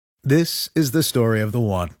This is the story of the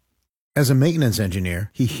one. As a maintenance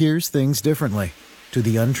engineer, he hears things differently. To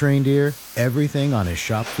the untrained ear, everything on his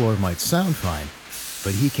shop floor might sound fine,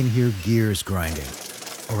 but he can hear gears grinding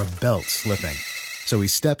or a belt slipping. So he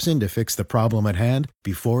steps in to fix the problem at hand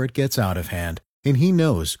before it gets out of hand. And he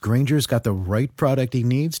knows Grainger's got the right product he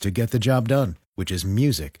needs to get the job done, which is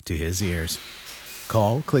music to his ears.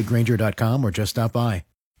 Call, click Grainger.com, or just stop by.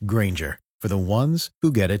 Grainger, for the ones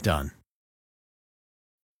who get it done.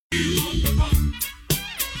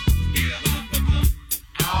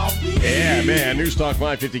 Yeah, man. News Talk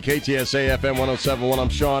 550 KTSA FM 107.1. I'm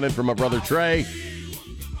Sean, in for my brother Trey.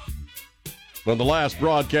 On the last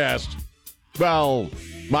broadcast, well,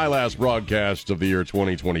 my last broadcast of the year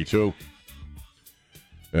 2022.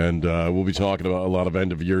 And we'll be talking about a lot of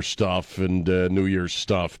end-of-year stuff and New Year's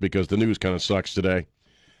stuff because the news kind of sucks today.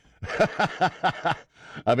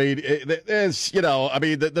 I mean,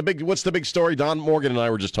 the big. What's the big story? Don Morgan and I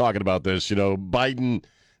were just talking about this. You know, Biden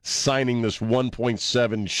signing this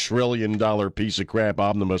 $1.7 trillion piece of crap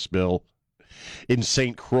omnibus bill in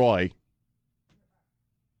St. Croix,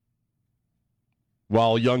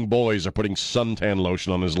 while young boys are putting suntan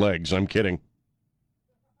lotion on his legs. I'm kidding.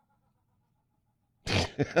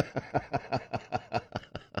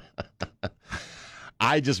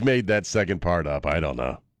 I just made that second part up. I don't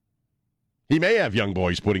know. He may have young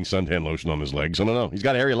boys putting suntan lotion on his legs. I don't know. He's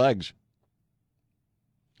got hairy legs.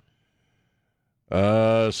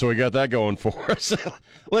 So we got that going for us.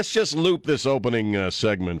 Let's just loop this opening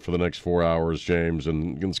segment for the next 4 hours, James,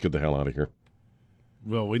 and let's get the hell out of here.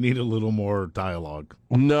 Well, we need a little more dialogue.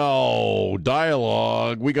 No,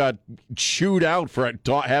 dialogue. We got chewed out for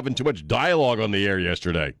having too much dialogue on the air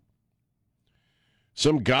yesterday.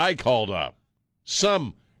 Some guy called up.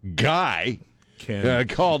 Some guy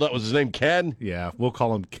called up. Was his name Ken? Yeah, we'll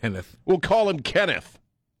call him Kenneth. We'll call him Kenneth.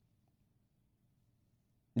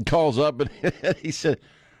 He calls up and he said,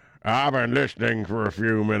 I've been listening for a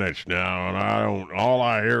few minutes now, and all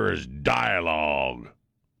I hear is dialogue.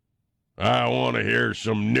 I want to hear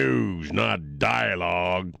some news, not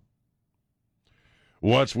dialogue.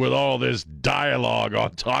 What's with all this dialogue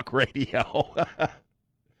on talk radio?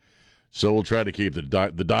 So we'll try to keep the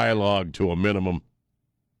dialogue to a minimum.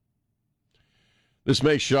 This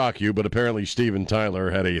may shock you, but apparently Steven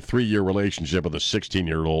Tyler had a 3-year relationship with a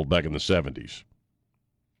 16-year-old back in the 70s.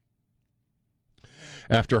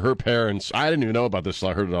 After her parents, I didn't even know about this, so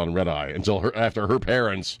I heard it on Red Eye, after her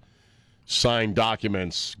parents signed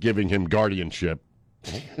documents giving him guardianship.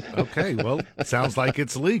 Okay, well, it sounds like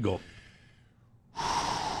it's legal.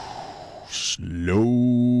 Slow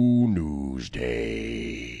news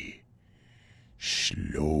day.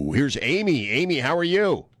 Slow. Here's Amy. Amy, how are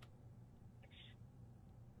you?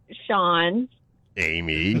 Sean.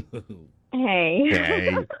 Amy. Hey.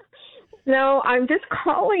 Hey. No, I'm just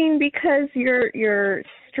calling because your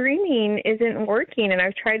streaming isn't working, and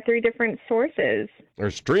I've tried 3 different sources.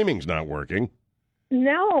 Our streaming's not working.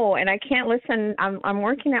 No, and I can't listen. I'm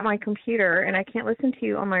working at my computer, and I can't listen to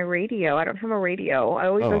you on my radio. I don't have a radio. I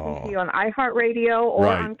always listen to you on iHeartRadio or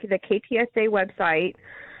on the KTSA website,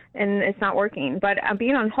 and it's not working. But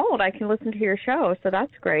being on hold, I can listen to your show, so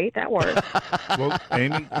that's great. That works. Well,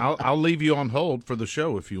 Amy, I'll leave you on hold for the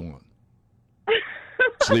show if you want.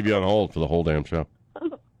 Just leave you on hold for the whole damn show.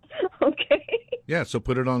 Okay. Yeah, so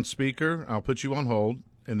put it on speaker. I'll put you on hold,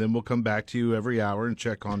 and then we'll come back to you every hour and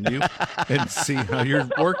check on you and see how your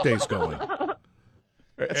workday's going.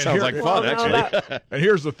 That sounds like fun, actually. And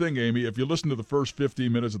here's the thing, Amy. If you listen to the first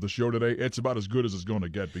 15 minutes of the show today, it's about as good as it's going to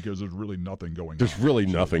get because there's really nothing going on. There's really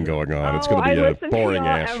nothing going on. It's going to be a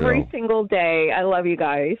boring-ass show. Every single day. I love you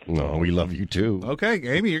guys. No, we love you, too. Okay,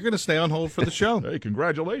 Amy, you're going to stay on hold for the show. Hey,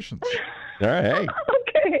 congratulations. All right, hey.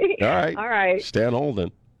 Okay. All right. Stay on hold,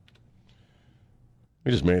 then.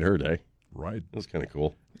 We just made her day. Right. That's kind of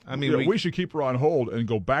cool. I mean, we should keep her on hold and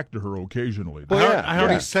go back to her occasionally. Well, I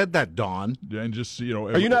already said that, Don. And just,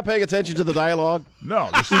 Are you not paying attention to the dialogue? No.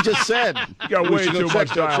 You just said. You got way too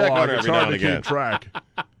much dialogue. It's hard to again. keep track.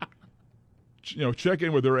 Check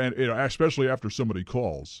in with her, and especially after somebody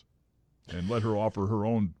calls, and let her offer her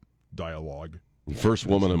own dialogue. The first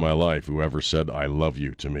woman in my life who ever said "I love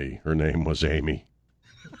you" to me. Her name was Amy.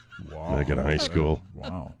 Wow. Back in high school.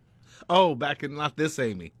 Wow. Oh, back in not this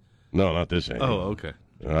Amy. No, not this Amy. Oh, okay.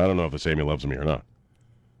 I don't know if this Amy loves me or not.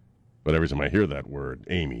 But every time I hear that word,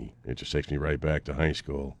 Amy, it just takes me right back to high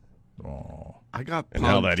school. Oh. I got and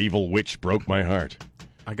how that evil witch broke my heart.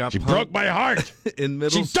 She broke my heart. In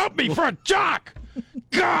middle She dumped me for a jock.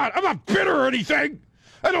 God, I'm not bitter or anything.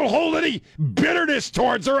 I don't hold any bitterness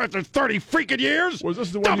towards her after 30 freaking years. Was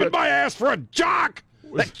this the one dumping my ass for a jock?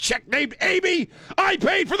 That chick named Amy. I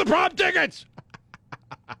paid for the prom tickets.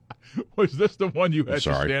 Was this the one you had to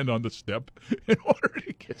Sorry. stand on the step in order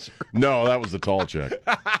to kiss her? No, that was the tall chick.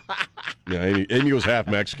 Yeah, Amy was half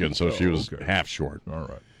Mexican, so she was okay. half short. All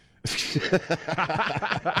right.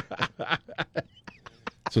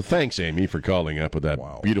 So thanks, Amy, for calling up with that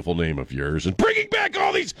Wow. beautiful name of yours and bringing back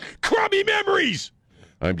all these crummy memories.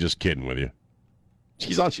 I'm just kidding with you.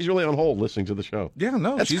 She's really on hold listening to the show. Yeah,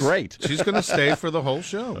 no, That's she's great. She's going to stay for the whole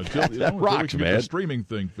show. Until we rocks, can get man. the streaming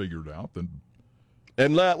thing figured out, then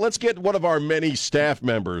And let's get one of our many staff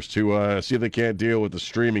members to see if they can't deal with the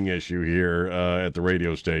streaming issue here at the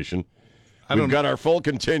radio station. We've got our full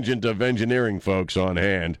contingent of engineering folks on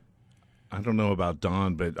hand. I don't know about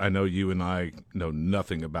Don, but I know you and I know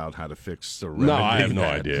nothing about how to fix the No, I have remedy no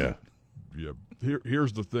that. idea. yeah.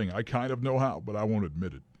 Here's the thing. I kind of know how, but I won't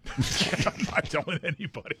admit it. I'm not telling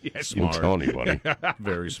anybody. You don't Smart. tell anybody.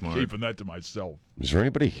 Very smart. Keeping that to myself. Is there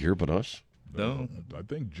anybody here but us? No. I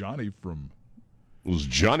think Johnny from... Was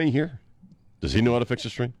Johnny here? Does he know how to fix a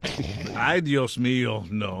string? Ay, Dios mío,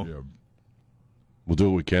 no. Yeah, We'll do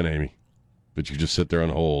what we can, Amy. But you just sit there on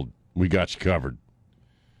hold. We got you covered.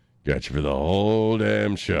 Got you for the whole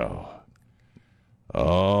damn show.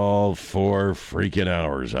 All 4 freaking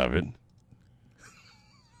hours of it.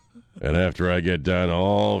 And after I get done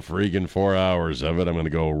all freaking 4 hours of it, I'm going to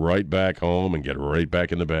go right back home and get right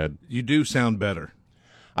back into bed. You do sound better.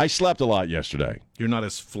 I slept a lot yesterday. You're not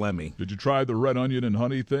as phlegmy. Did you try the red onion and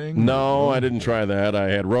honey thing? No, I didn't try that. I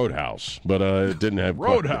had Roadhouse, but it didn't have...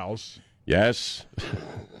 Roadhouse? Yes. What,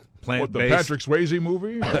 the Plant-based. Patrick Swayze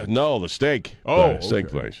movie? No, the steak. Oh, The steak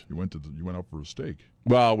okay. place. You went out for a steak.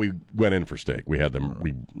 Well, we went in for steak. We had them.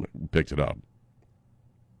 We picked it up.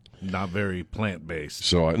 Not very plant-based.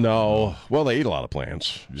 So no, well, they eat a lot of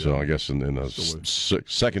plants. So I guess in a So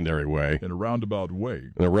secondary way, In a roundabout way.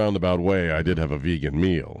 in a roundabout way, I did have a vegan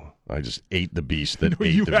meal. I just ate the beast that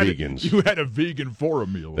ate you the had vegans, You had a vegan for a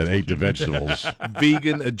meal. that ate the vegetables.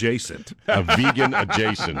 Vegan adjacent. A vegan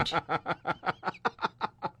adjacent.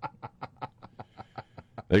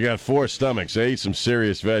 They got 4 stomachs. They ate some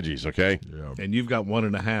serious veggies. Okay, Yeah. And you've got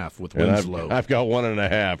 1.5 with and Winslow. I've got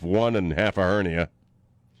 1.5, 1 and half a hernia.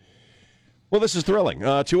 Well, this is thrilling.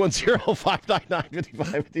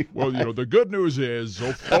 210-599-5555. Well, the good news is,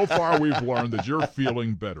 so far we've learned that you're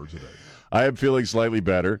feeling better today. I am feeling slightly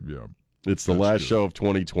better. Yeah. It's the last show of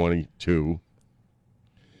 2022.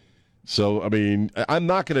 So, I mean, I'm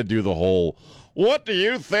not going to do the whole, what do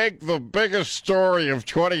you think the biggest story of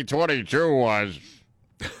 2022 was?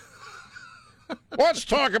 Let's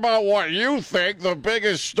talk about what you think the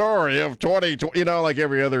biggest story of 2020, like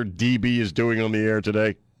every other DB is doing on the air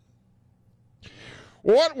today.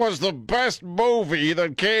 What was the best movie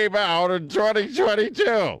that came out in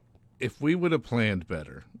 2022? If we would have planned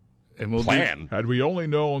better, and we'll Plan. Had we only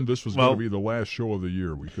known this was Well, going to be the last show of the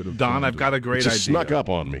year, we could have. Don, I've got a great Just idea. snuck up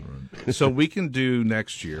on me. So we can do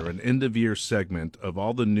next year an end-of-year segment of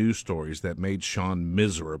all the news stories that made Sean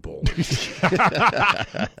miserable,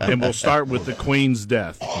 and we'll start with the Queen's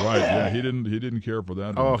death. Right? Yeah, he didn't care for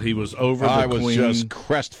that. Oh, he was over the I was Queen. just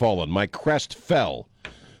crestfallen. My crest fell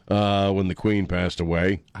when the Queen passed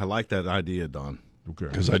away, I like that idea, Don. Okay.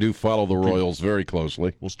 because I do follow the royals very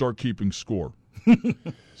closely. We'll start keeping score.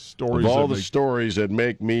 Stories Of all that the make- stories that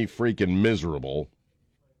make me freaking miserable.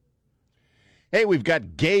 Hey, we've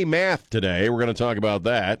got gay math today. We're going to talk about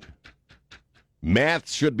that. Math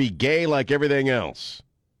should be gay like everything else.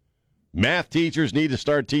 Math teachers need to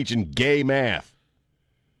start teaching gay math.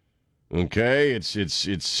 Okay, it's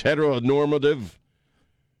heteronormative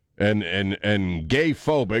and gay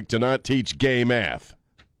phobic to not teach gay math.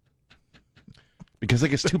 Because I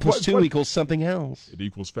guess 2 plus 2 What? equals something else. It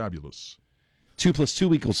equals fabulous. 2 plus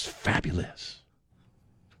 2 equals fabulous.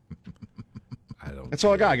 I don't. That's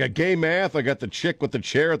all I got. I got gay math. I got the chick with the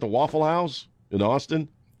chair at the Waffle House in Austin.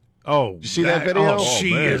 Oh, you see that video? Oh, Oh,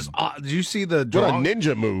 she man. is. Did you see the What a drawing?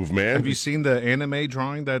 ninja move, man. Have you seen the anime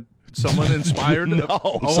drawing that someone inspired? No,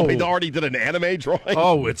 Oh. somebody already did an anime drawing.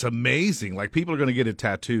 Oh, it's amazing. Like, people are going to get it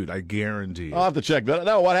tattooed. I guarantee you. I'll have to check that.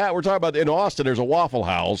 No, we're talking about in Austin. There's a Waffle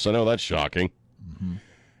House. I know that's shocking.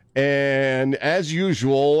 And as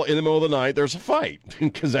usual, in the middle of the night, there's a fight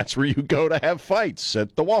because that's where you go to have fights,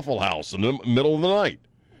 at the Waffle House in the middle of the night.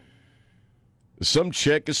 Some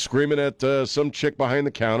chick is screaming at some chick behind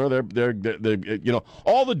the counter. They're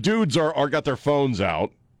all the dudes are got their phones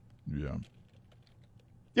out. Yeah.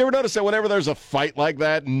 You ever notice that whenever there's a fight like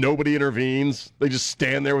that, nobody intervenes? They just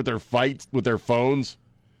stand there with their phones,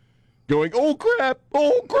 going, "Oh crap!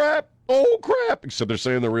 Oh crap! Oh crap!" Except they're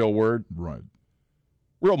saying the real word. Right.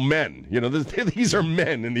 Real men. These are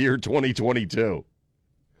men in the year 2022.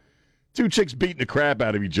 2 chicks beating the crap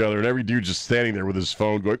out of each other, and every dude just standing there with his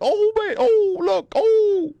phone going, "Oh, man, oh, look,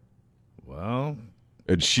 oh." Well,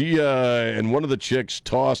 and she and one of the chicks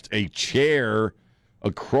tossed a chair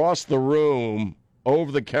across the room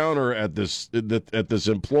over the counter at this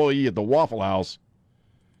employee at the Waffle House.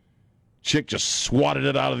 Chick just swatted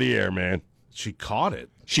it out of the air, man. she caught it.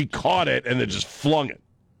 She caught it and then just flung it.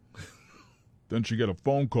 Then she got a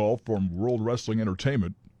phone call from World Wrestling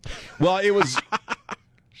Entertainment. Well, it was.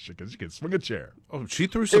 She can swing a chair. Oh, she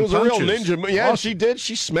threw some It was punches. a real ninja. Yeah, awesome. She did.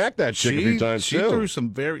 She smacked that chick a few times, she too. threw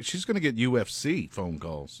some very... She's going to get UFC phone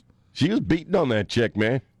calls. She was beating on that chick,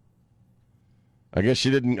 man. I guess she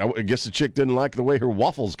didn't. I guess the chick didn't like the way her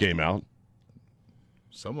waffles came out.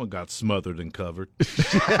 Someone got smothered and covered.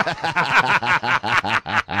 Just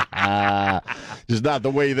not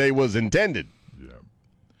the way they was intended. Yeah.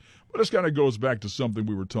 But this kind of goes back to something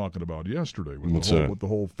we were talking about yesterday with the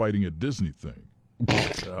whole fighting at Disney thing.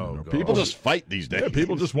 People just fight these days. Yeah,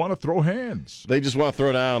 people just want to throw hands. They just want to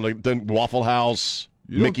throw down. Like the Waffle House,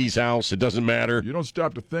 Mickey's house, it doesn't matter. You don't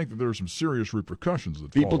stop to think that there are some serious repercussions.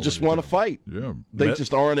 That people just want to fight. Yeah. They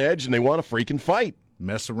just are on edge and they want to freaking fight.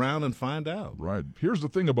 Mess around and find out. Right. Here's the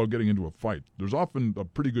thing about getting into a fight. There's often a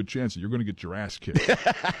pretty good chance that you're going to get your ass kicked.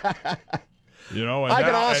 You know, and I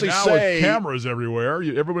can now, honestly and now say, with cameras everywhere,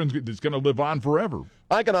 everyone's going to live on forever.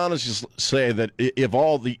 I can honestly say that if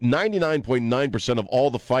all the 99.9% of all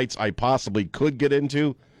the fights I possibly could get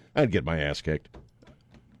into, I'd get my ass kicked.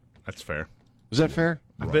 That's fair. Is that fair?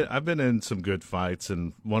 I've been in some good fights,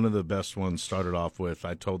 and one of the best ones started off with,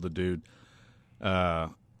 I told the dude,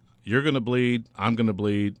 you're going to bleed, I'm going to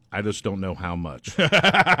bleed, I just don't know how much. That's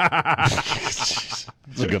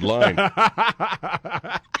a good line.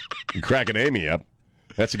 You're cracking Amy up.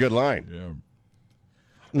 That's a good line. Yeah. I don't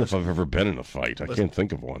know if I've ever been in a fight. I can't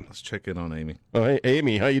think of one. Let's check in on Amy. Oh, hey,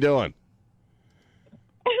 Amy, how you doing?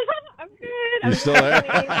 I'm good. You still there?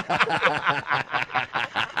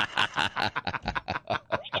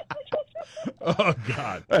 Oh,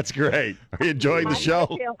 God. That's great. Are you enjoying the show?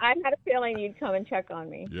 I had a feeling you'd come and check on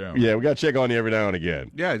me. Yeah. Yeah, we got to check on you every now and again.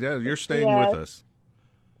 Yeah, you're staying Yes. with us.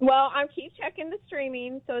 Well, I keep checking the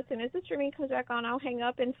streaming, so as soon as the streaming comes back on, I'll hang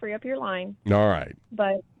up and free up your line. All right.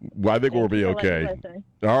 But Well, I think we'll be I'll let you okay. listen.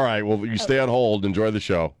 All right. Well, you stay on hold. Enjoy the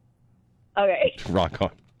show. Okay. Rock on.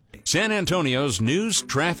 San Antonio's news,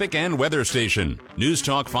 traffic, and weather station. News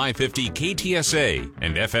Talk 550 KTSA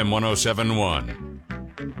and FM 107.1.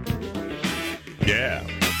 Yeah.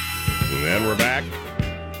 And we're back.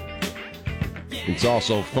 It's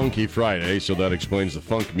also Funky Friday, so that explains the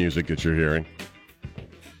funk music that you're hearing.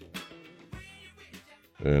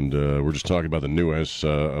 And we're just talking about the news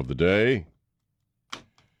of the day.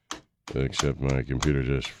 Except my computer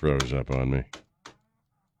just froze up on me.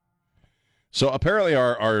 So apparently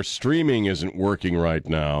our streaming isn't working right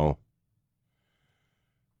now.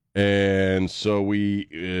 And so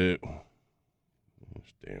this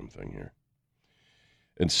damn thing here.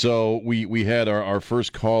 And so we had our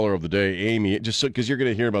first caller of the day, Amy, just because you're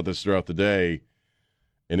going to hear about this throughout the day.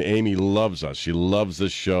 And Amy loves us. She loves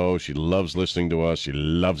this show. She loves listening to us. She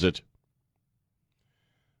loves it.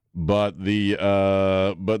 But the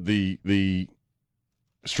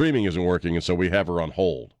streaming isn't working, and so we have her on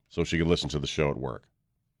hold so she can listen to the show at work.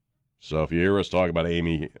 So if you hear us talk about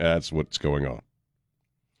Amy, that's what's going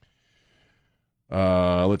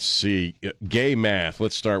on. Let's see. Gay math.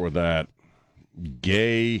 Let's start with that.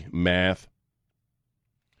 Gay math.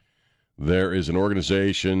 There is an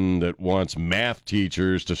organization that wants math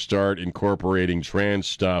teachers to start incorporating trans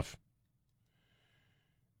stuff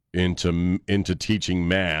into teaching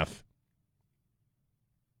math,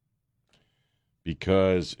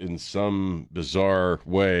 because in some bizarre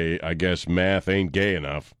way, I guess math ain't gay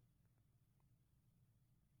enough.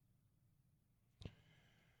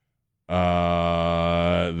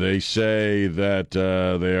 They say that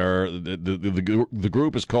they are the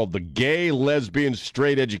group is called the Gay Lesbian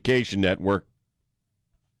Straight Education Network.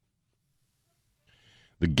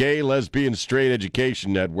 The Gay Lesbian Straight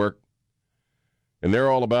Education Network, and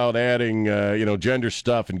they're all about adding gender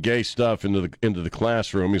stuff and gay stuff into the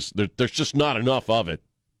classroom. There's just not enough of it.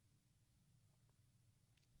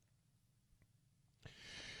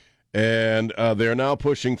 And they're now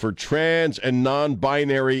pushing for trans and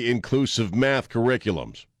non-binary inclusive math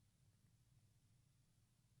curriculums.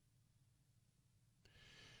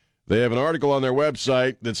 They have an article on their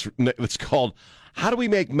website that's called, "How do we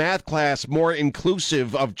make math class more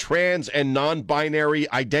inclusive of trans and non-binary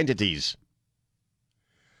identities?"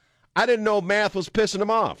 I didn't know math was pissing them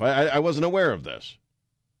off. I wasn't aware of this.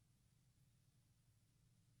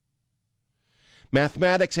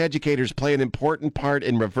 Mathematics educators play an important part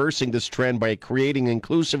in reversing this trend by creating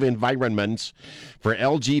inclusive environments for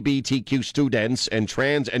LGBTQ students and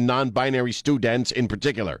trans and non-binary students in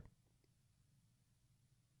particular.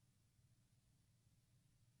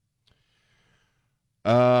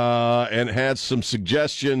 and had some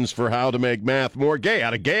suggestions for how to make math more gay, how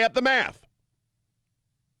to gay up the math.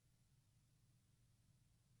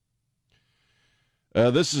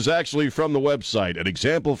 This is actually from the website. An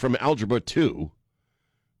example from Algebra 2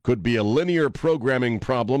 could be a linear programming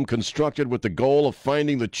problem constructed with the goal of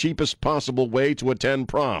finding the cheapest possible way to attend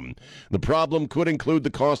prom. The problem could include the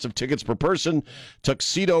cost of tickets per person,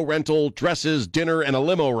 tuxedo rental, dresses, dinner, and a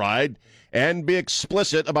limo ride, and be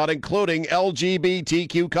explicit about including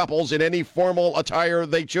LGBTQ couples in any formal attire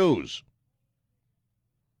they choose.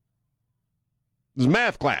 This is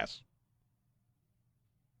math class.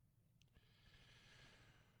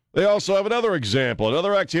 They also have another example.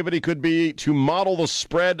 Another activity could be to model the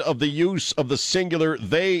spread of the use of the singular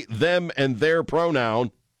they, them, and their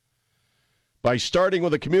pronoun by starting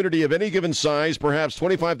with a community of any given size, perhaps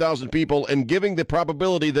 25,000 people, and giving the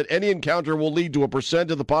probability that any encounter will lead to a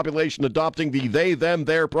percent of the population adopting the they, them,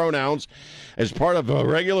 their pronouns as part of a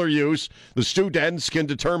regular use. The students can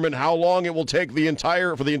determine how long it will take for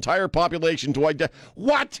the entire population to identify.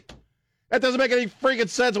 What? That doesn't make any freaking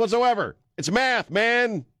sense whatsoever. It's math,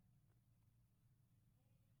 man.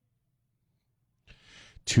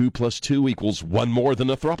 2 + 2 = 1 more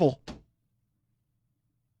than a throuple.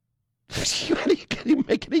 How are you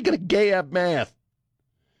going to gay up math?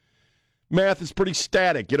 Math is pretty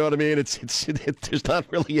static, you know what I mean? There's not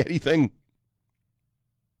really anything.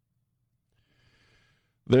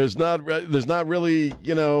 There's not really,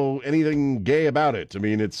 anything gay about it. I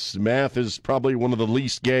mean, math is probably one of the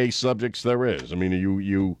least gay subjects there is. I mean,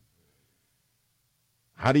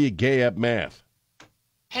 how do you gay up math?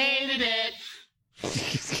 Hated it.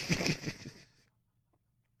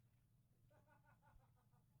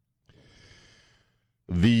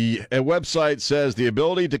 The website says the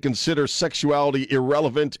ability to consider sexuality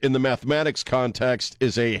irrelevant in the mathematics context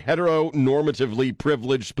is a heteronormatively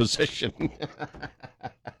privileged position.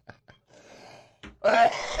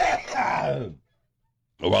 Oh,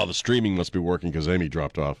 wow, the streaming must be working because Amy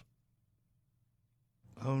dropped off.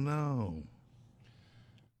 Oh, no.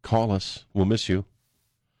 Call us. We'll miss you.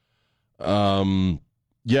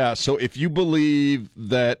 Yeah, so if you believe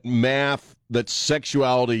that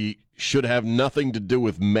sexuality should have nothing to do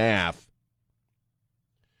with math,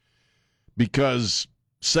 because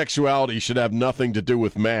sexuality should have nothing to do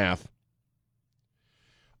with math,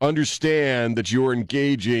 understand that you're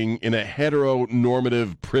engaging in a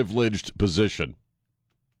heteronormative privileged position.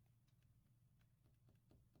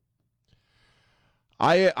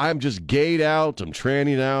 I'm just gayed out. I'm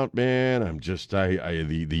trannied out, man.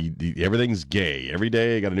 Everything's gay. Every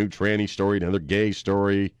day I got a new tranny story, another gay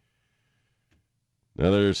story,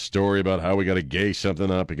 another story about how we got to gay something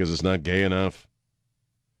up because it's not gay enough.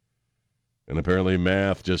 And apparently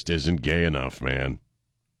math just isn't gay enough, man.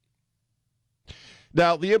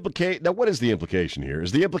 Now, what is the implication here?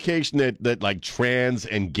 Is the implication that like trans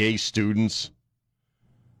and gay students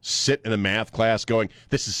sit in a math class going,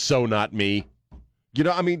 this is so not me? You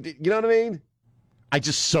know what I mean? I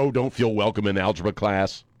just so don't feel welcome in algebra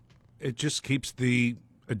class. It just keeps the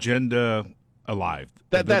agenda alive.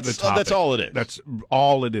 That's all it is. That's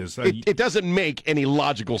all it is. It doesn't make any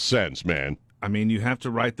logical sense, man. I mean, you have to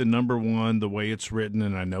write the number 1 the way it's written,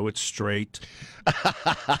 and I know it's straight. But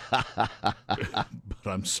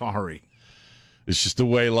I'm sorry. It's just the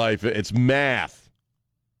way life is. It's math.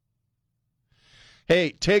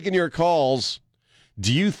 Hey, taking your calls.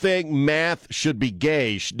 Do you think math should be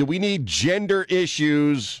gay? Do we need gender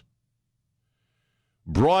issues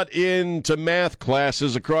brought into math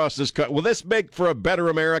classes across this country? Will this make for a better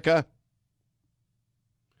America?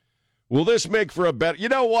 Will this make for a better... You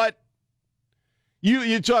know what?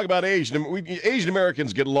 You talk about Asian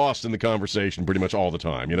Americans get lost in the conversation pretty much all the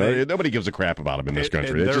time. Nobody gives a crap about them in this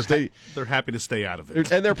country. They're happy to stay out of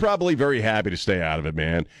it. And they're probably very happy to stay out of it,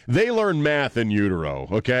 man. They learn math in utero,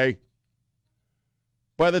 okay?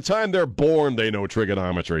 By the time they're born, they know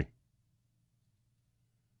trigonometry.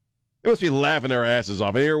 They must be laughing their asses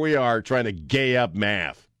off. And here we are trying to gay up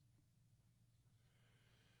math.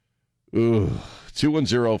 Ooh.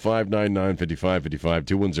 210-599-5555.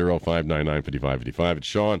 210-599-5555. It's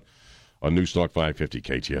Sean on Newstalk 550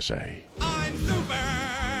 KTSA. I'm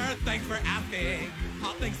super. Thanks for asking.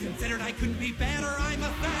 All things considered, I couldn't be better. I'm a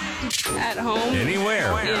fan. At home.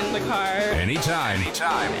 Anywhere. In the car. Anytime.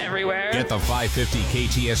 Everywhere. Get the 550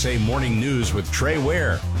 KTSA Morning News with Trey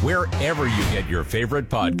Ware, wherever you get your favorite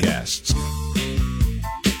podcasts.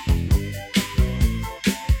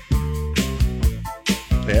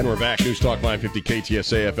 And we're back. News Talk 550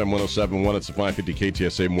 KTSA FM 107.1. It's the 550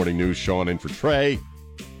 KTSA Morning News. Sean in for Trey.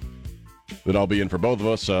 Then I'll be in for both of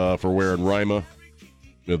us for Ware and Rima.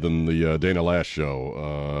 And then the Dana Lash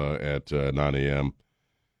Show at 9 a.m.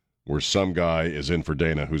 where some guy is in for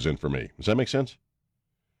Dana who's in for me. Does that make sense?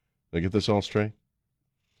 Did I get this all straight?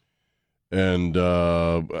 And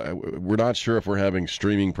we're not sure if we're having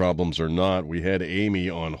streaming problems or not. We had Amy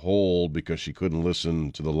on hold because she couldn't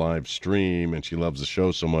listen to the live stream, and she loves the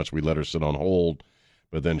show so much we let her sit on hold.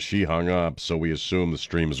 But then she hung up, so we assume the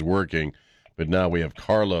stream is working. But now we have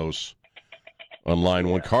Carlos on line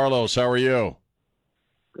one. Carlos, how are you?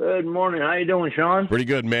 Good morning. How you doing, Sean? Pretty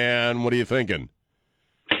good, man. What are you thinking?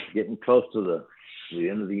 Getting close to the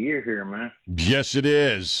end of the year here, man. Yes, it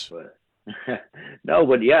is. But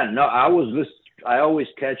I always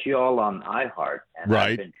catch you all on iHeart, and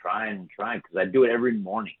right. I've been trying because I do it every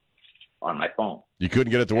morning on my phone. You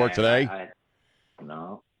couldn't get it to work today?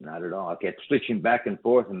 No, not at all. I kept switching back and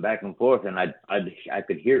forth, and I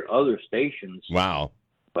could hear other stations. Wow.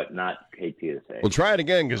 But not KTSA. Well, try it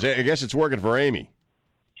again because I guess it's working for Amy.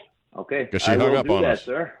 Okay. Because she hung up on us.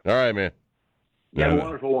 Sir. All right, man. You have a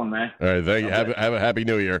wonderful one, man. All right, thank you. Have a happy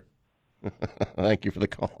New Year. Thank you for the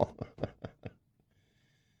call.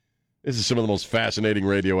 This is some of the most fascinating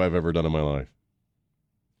radio I've ever done in my life.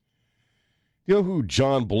 You know who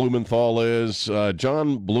John Blumenthal is?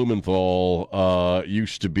 John Blumenthal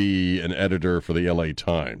used to be an editor for the LA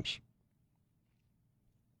Times.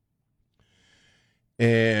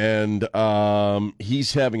 And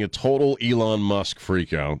he's having a total Elon Musk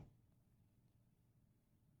freak out.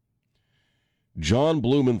 John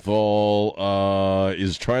Blumenthal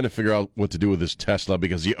is trying to figure out what to do with his Tesla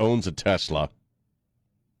because he owns a Tesla.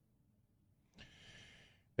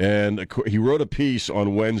 And he wrote a piece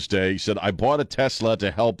on Wednesday. He said, I bought a Tesla to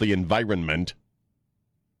help the environment.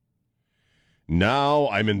 Now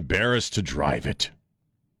I'm embarrassed to drive it.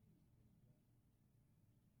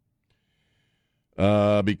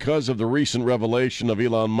 Because of the recent revelation of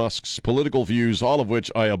Elon Musk's political views, all of which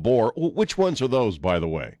I abhor. Which ones are those, by the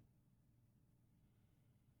way?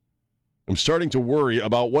 I'm starting to worry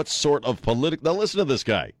about what sort of political... Now, listen to this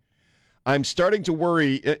guy. I'm starting to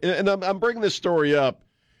worry, and I'm bringing this story up,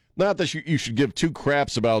 not that you should give two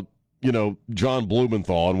craps about, John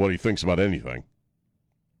Blumenthal and what he thinks about anything.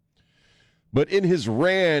 But in his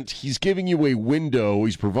rant, he's giving you a window.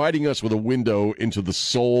 He's providing us with a window into the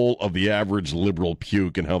soul of the average liberal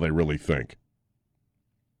puke and how they really think.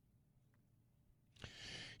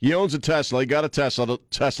 He owns a Tesla. He got a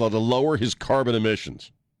Tesla to lower his carbon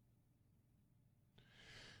emissions.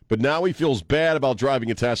 But now he feels bad about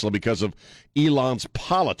driving a Tesla because of Elon's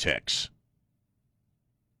politics.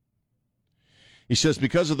 He says,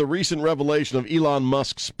 because of the recent revelation of Elon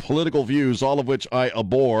Musk's political views, all of which I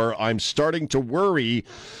abhor, I'm starting to worry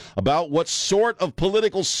about what sort of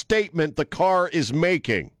political statement the car is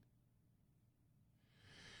making.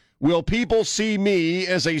 Will people see me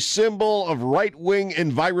as a symbol of right-wing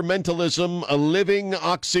environmentalism, a living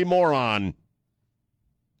oxymoron?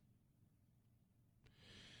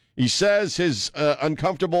 He says his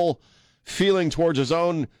uncomfortable feeling towards his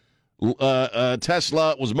own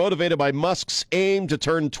Tesla was motivated by Musk's aim to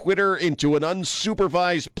turn Twitter into an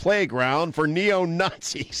unsupervised playground for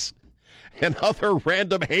neo-Nazis and other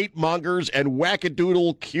random hate mongers and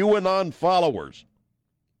wackadoodle QAnon followers.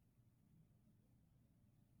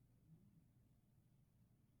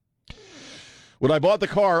 When I bought the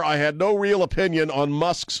car, I had no real opinion on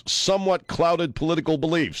Musk's somewhat clouded political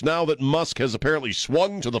beliefs. Now that Musk has apparently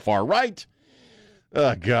swung to the far right,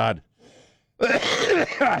 oh, God.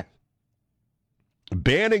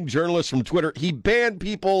 Banning journalists from Twitter. He banned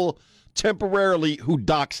people temporarily who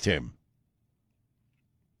doxed him.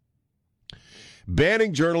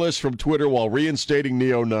 Banning journalists from Twitter while reinstating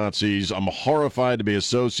neo-Nazis. I'm horrified to be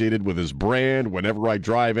associated with his brand. Whenever I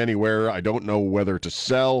drive anywhere, I don't know whether to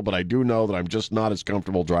sell, but I do know that I'm just not as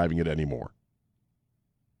comfortable driving it anymore.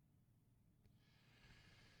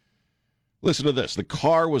 Listen to this. The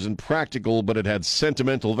car was impractical, but it had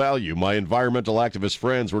sentimental value. My environmental activist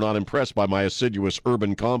friends were not impressed by my assiduous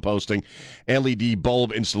urban composting, LED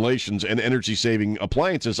bulb installations, and energy-saving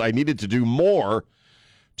appliances. I needed to do more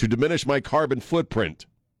to diminish my carbon footprint.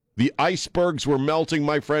 The icebergs were melting,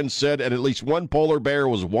 my friend said, and at least one polar bear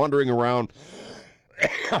was wandering around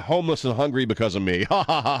homeless and hungry because of me. Ha,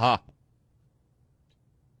 ha, ha, ha.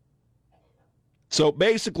 So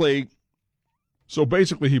basically,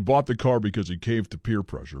 he bought the car because he caved to peer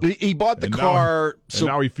pressure. He bought the car. And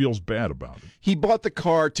now he feels bad about it. He bought the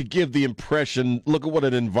car to give the impression, look at what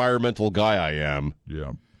an environmental guy I am.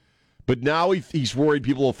 Yeah. But now he's worried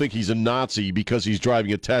people will think he's a Nazi because he's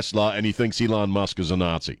driving a Tesla and he thinks Elon Musk is a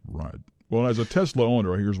Nazi. Right. Well, as a Tesla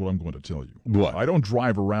owner, here's what I'm going to tell you. What? I don't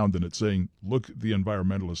drive around in it saying, look at the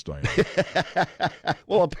environmentalist I am.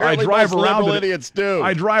 Well, apparently most liberal idiots do.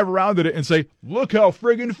 I drive around in it and say, look how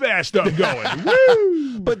friggin' fast I'm going.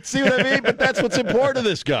 Woo! But see what I mean? But that's what's important to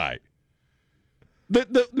this guy.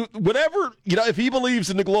 Whatever, if he believes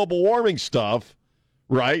in the global warming stuff,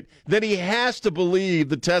 right, then he has to believe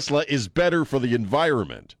that Tesla is better for the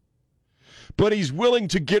environment. But he's willing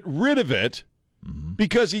to get rid of it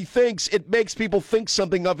because he thinks it makes people think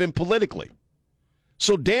something of him politically.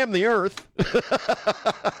 So damn the Earth.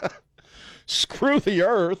 Screw the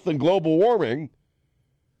Earth and global warming.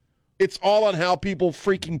 It's all on how people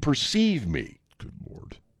freaking perceive me. Good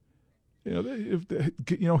Lord.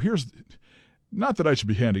 Here's, not that I should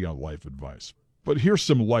be handing out life advice, but here's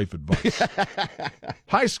some life advice.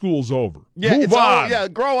 High school's over. Yeah, Move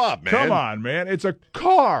on. Grow up, man. Come on, man. It's a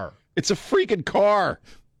car. It's a freaking car.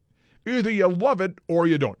 Either you love it or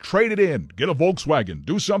you don't. Trade it in. Get a Volkswagen.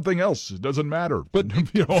 Do something else. It doesn't matter. But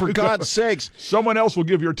for God's sakes. Someone else will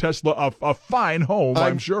give your Tesla a fine home,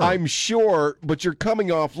 I'm sure. I'm sure, but you're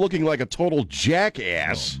coming off looking like a total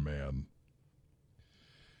jackass. Oh, man.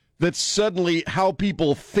 That's suddenly how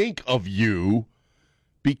people think of you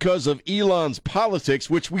because of Elon's politics,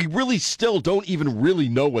 which we really still don't even really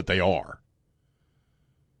know what they are.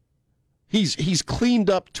 He's cleaned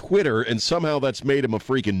up Twitter, and somehow that's made him a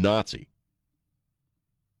freaking Nazi.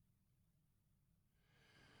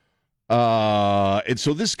 And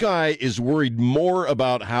so this guy is worried more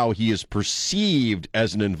about how he is perceived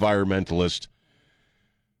as an environmentalist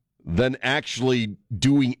than actually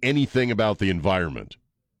doing anything about the environment.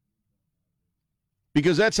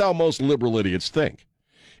 Because that's how most liberal idiots think.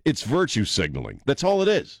 It's virtue signaling. That's all it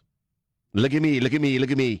is. Look at me, look at me,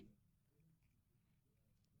 look at me.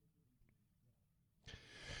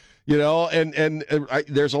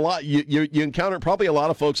 There's a lot, you encounter probably a lot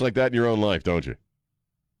of folks like that in your own life, don't you?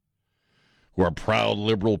 Who are proud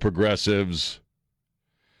liberal progressives,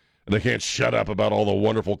 and they can't shut up about all the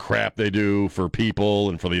wonderful crap they do for people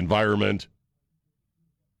and for the environment.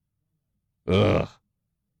 Ugh.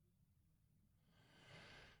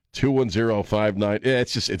 21059.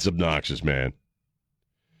 It's obnoxious, man.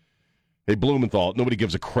 Hey, Blumenthal, nobody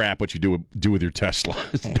gives a crap what you do with your Tesla.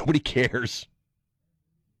 Nobody cares.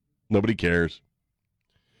 Nobody cares.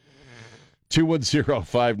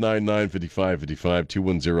 210-599-5555.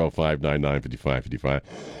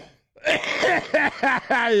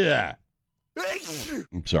 210-599-5555. Yeah.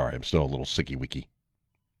 I'm sorry, I'm still a little sicky-wicky.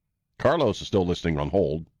 Carlos is still listening on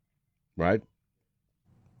hold, right?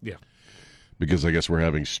 Yeah. Because I guess we're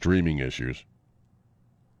having streaming issues.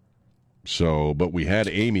 So, but we had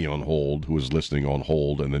Amy on hold, who was listening on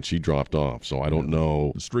hold, and then she dropped off. So I don't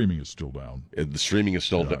know. The streaming is still down. The streaming is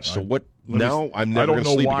still down. So what? Now I'm never going to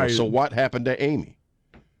sleep again. So what happened to Amy?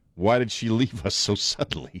 Why did she leave us so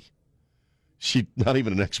suddenly? Not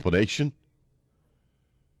even an explanation.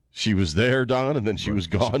 She was there, Don, and then she was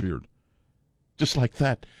gone. Disappeared. Just like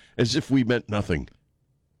that, as if we meant nothing.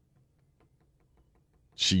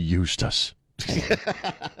 She used us.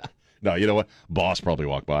 No, you know what? Boss probably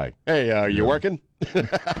walked by. Hey, are you working? If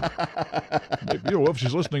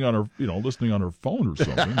she's listening on her, listening on her phone or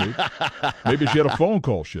something, maybe she had a phone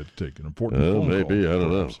call she had to take, an important phone call. Maybe, I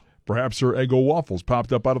don't know. Perhaps her Eggo waffles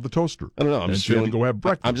popped up out of the toaster. I don't know. I'm just feeling to go have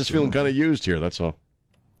breakfast. I'm just feeling kind of used here. That's all.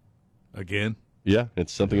 Again? Yeah,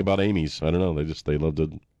 it's something about Amy's. I don't know. They love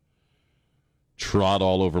to trot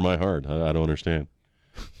all over my heart. I don't understand.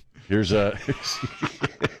 Here's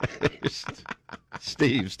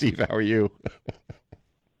Steve. Steve, how are you?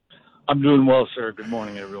 I'm doing well, sir. Good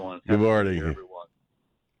morning, everyone. Good morning, everyone.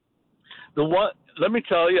 Let me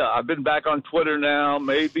tell you, I've been back on Twitter now,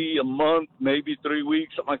 maybe a month, maybe 3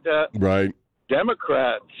 weeks, something like that. Right.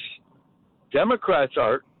 Democrats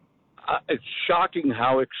are. It's shocking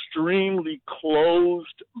how extremely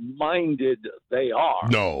closed-minded they are.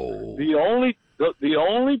 No. The only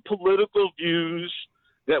political views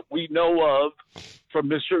that we know of from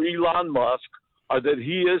Mr. Elon Musk are that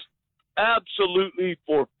he is absolutely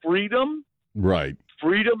for freedom, right?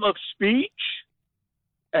 Freedom of speech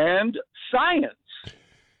and science.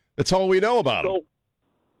 That's all we know about him.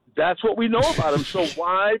 That's what we know about him. So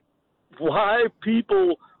why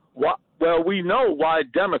people? Well, we know why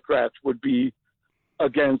Democrats would be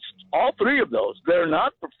against all three of those. They're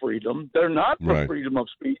not for freedom. They're not for freedom of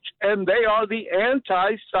speech, and they are the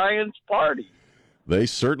anti-science party. They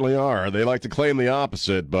certainly are. They like to claim the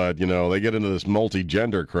opposite, but, they get into this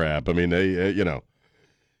multi-gender crap. I mean,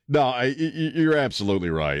 No, you're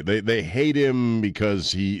absolutely right. They hate him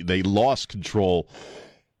because they lost control.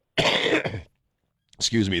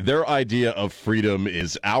 Excuse me. Their idea of freedom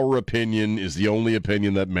is our opinion is the only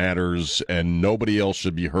opinion that matters, and nobody else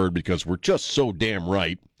should be heard because we're just so damn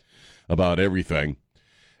right about everything.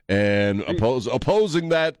 And opposing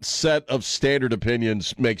that set of standard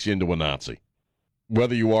opinions makes you into a Nazi.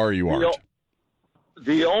 Whether you are or you aren't.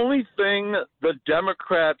 the only thing the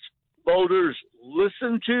Democrats voters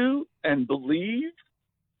listen to and believe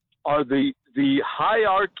are the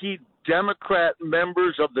hierarchy Democrat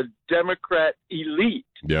members of the Democrat elite.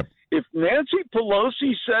 Yep. If Nancy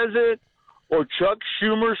Pelosi says it, or Chuck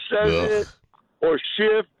Schumer says it, or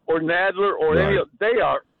Schiff, or Nadler, or any of, they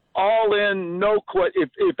are all in, no question.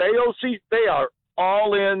 If AOC, they are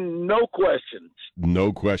all in, no questions.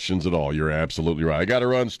 No questions at all. You're absolutely right. I got to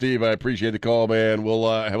run, Steve. I appreciate the call, man. We'll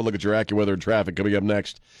have a look at your AccuWeather and traffic coming up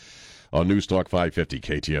next on News Talk 550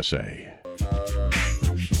 KTSA.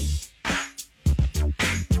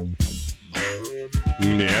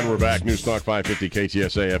 And we're back. News Talk 550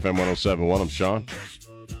 KTSA FM 1071. I'm Sean.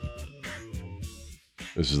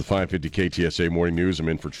 This is the 550 KTSA Morning News. I'm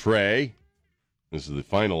in for Trey. This is the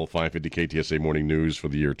final 550 KTSA Morning News for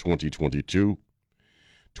the year 2022.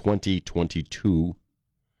 2022.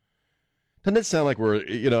 Doesn't it sound like we're,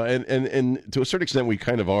 and to a certain extent we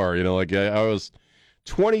kind of are, like I was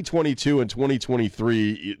 2022 and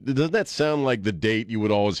 2023. Doesn't that sound like the date you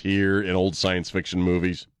would always hear in old science fiction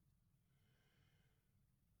movies?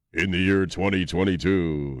 In the year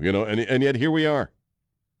 2022, and yet here we are.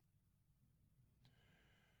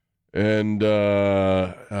 And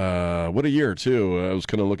what a year, too. I was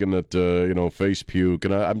kind of looking at, Facepuke,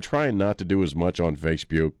 and I'm trying not to do as much on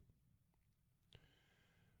Facepuke.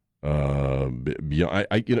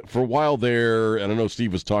 For a while there, and I know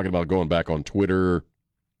Steve was talking about going back on Twitter,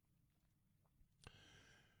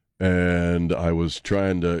 and I was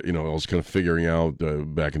trying to, I was kind of figuring out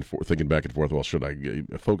thinking back and forth, well, should I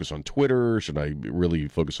focus on Twitter? Should I really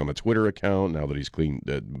focus on a Twitter account now that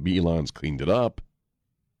Elon's cleaned it up?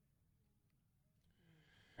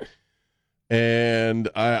 And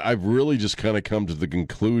I've really just kind of come to the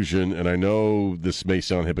conclusion, and I know this may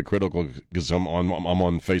sound hypocritical because I'm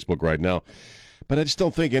on Facebook right now, but I just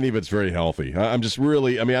don't think any of it's very healthy. I'm just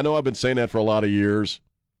really, I know I've been saying that for a lot of years,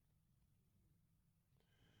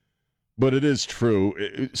 but it is true.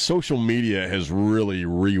 Social media has really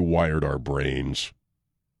rewired our brains.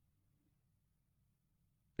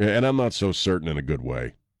 And I'm not so certain in a good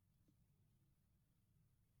way.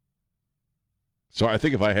 So I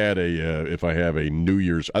think if I have a New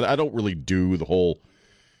Year's, I don't really do the whole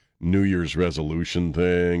New Year's resolution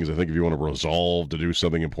things. I think if you want to resolve to do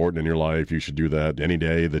something important in your life, you should do that any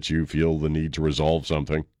day that you feel the need to resolve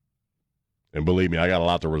something. And believe me, I got a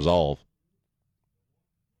lot to resolve.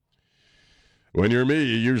 When you're me,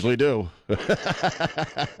 you usually do.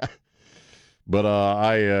 But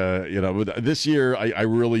this year,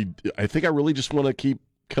 I think I really just want to keep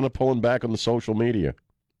kind of pulling back on the social media.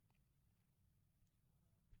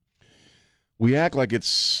 We act like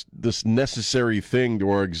it's this necessary thing to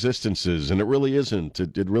our existences, and it really isn't.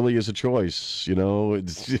 It really is a choice.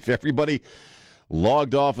 If everybody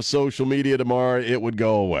logged off of social media tomorrow, it would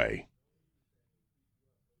go away.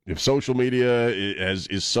 If social media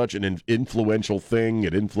is such an influential thing,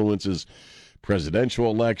 it influences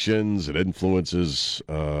presidential elections, it influences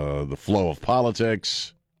the flow of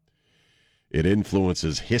politics, it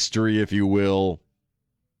influences history, if you will.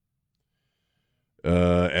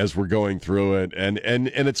 As we're going through it, and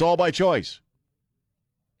it's all by choice.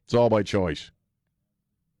 It's all by choice.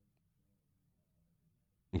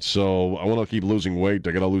 So I want to keep losing weight.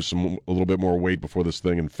 I got to lose a little bit more weight before this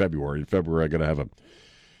thing in February. In February, I got to have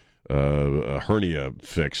a hernia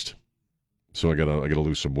fixed. So I got to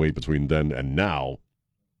lose some weight between then and now.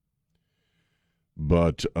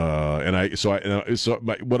 But one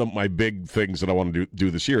of my big things that I want to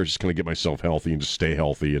do this year is just kind of get myself healthy and just stay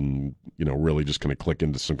healthy and really just kind of click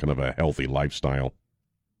into some kind of a healthy lifestyle,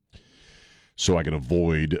 so I can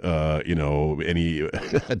avoid any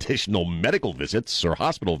additional medical visits or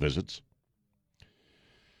hospital visits.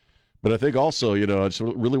 But I think also I just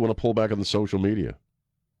really want to pull back on the social media.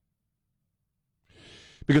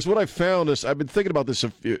 Because what I've found is, I've been thinking about this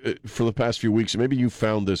for the past few weeks, and maybe you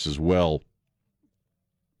found this as well.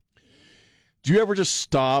 Do you ever just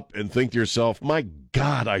stop and think to yourself, my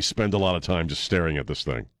God, I spend a lot of time just staring at this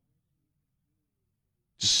thing?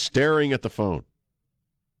 Just staring at the phone.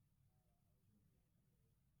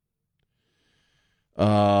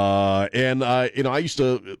 And I used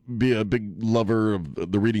to be a big lover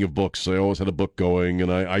of the reading of books. I always had a book going,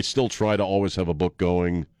 and I still try to always have a book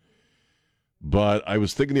going. But I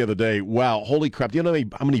was thinking the other day, wow, holy crap, do you know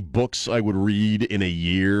how many books I would read in a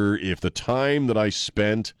year if the time that I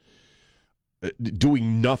spent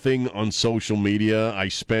doing nothing on social media, I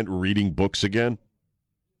spent reading books again?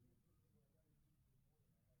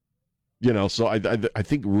 So I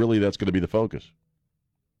think really that's going to be the focus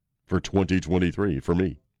for 2023 for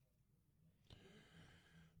me.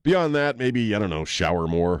 Beyond that, maybe, I don't know, shower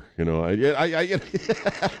more. You know, I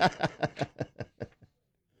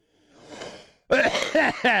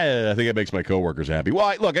think it makes my coworkers happy.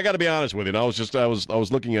 Well, look, I got to be honest with you. I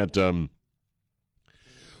was looking at, I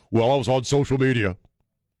was on social media.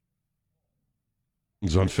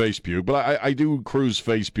 It's on Facebook, but I do cruise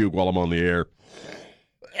Facebook while I'm on the air.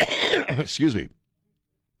 Excuse me.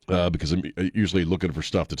 Because I'm usually looking for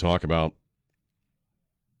stuff to talk about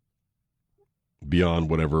beyond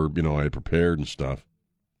whatever, I had prepared and stuff.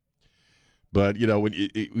 But, when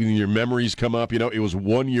your memories come up, it was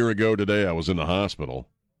 1 year ago today I was in the hospital.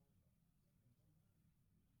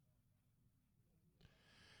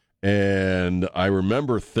 And I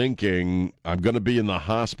remember thinking, I'm going to be in the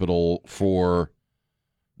hospital for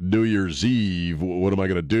New Year's Eve. What am I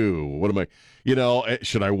going to do?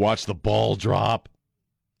 Should I watch the ball drop?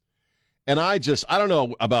 And I don't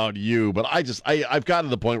know about you, but I've gotten to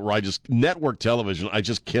the point where network television, I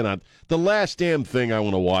just cannot. The last damn thing I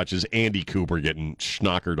want to watch is Andy Cooper getting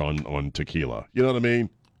schnockered on tequila. You know what I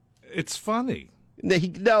mean? It's funny. He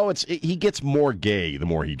gets more gay the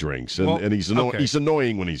more he drinks, and he's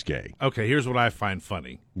annoying when he's gay. Okay, here's what I find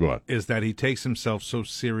funny. What? Is that he takes himself so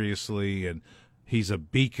seriously, and he's a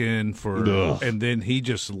beacon for, and then he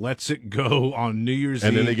just lets it go on New Year's Eve.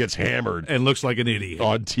 And then he gets hammered. And looks like an idiot.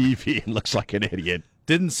 On TV and looks like an idiot.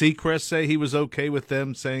 Didn't Seacrest say he was okay with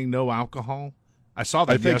them saying no alcohol? I saw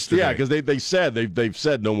that yesterday. Yeah, because they've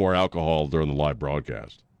said no more alcohol during the live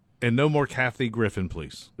broadcast. And no more Kathy Griffin,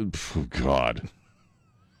 please. Oh, God.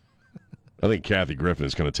 I think Kathy Griffin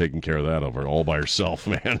is kind of taking care of that all by herself,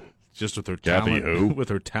 man. Just with her Kathy talent, who? With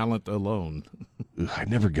her talent alone. I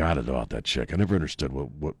never got it about that chick. I never understood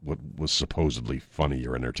what was supposedly funny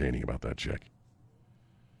or entertaining about that chick.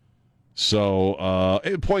 So,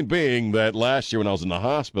 point being that last year when I was in the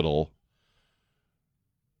hospital,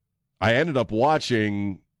 I ended up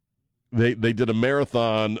watching. They did a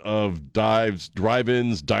marathon of dives,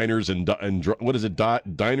 drive-ins, diners, and what is it?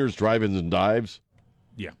 Diners, drive-ins, and dives.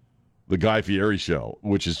 Yeah, the Guy Fieri show,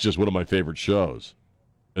 which is just one of my favorite shows.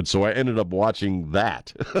 And so I ended up watching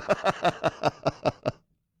that.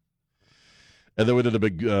 And then we did a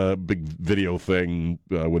big video thing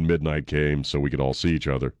when midnight came so we could all see each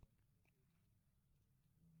other.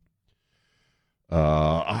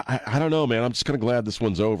 I don't know, man. I'm just kind of glad this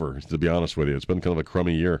one's over, to be honest with you. It's been kind of a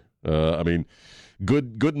crummy year. I mean,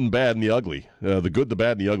 good and bad and the ugly. The good, the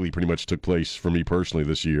bad, and the ugly pretty much took place for me personally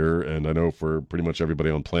this year, and I know for pretty much everybody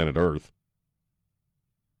on planet Earth.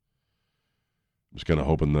 I'm just kind of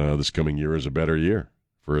hoping this coming year is a better year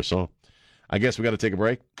for us all. I guess we got to take a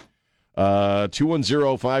break.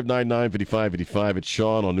 210-599-5555. It's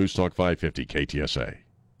Sean on News Talk 550 KTSA.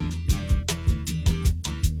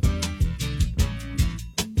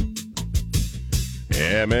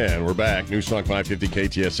 Yeah, man, we're back. News Talk 550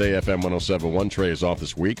 KTSA FM 107.1. Trey is off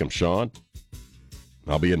this week. I'm Sean.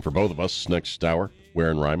 I'll be in for both of us next hour,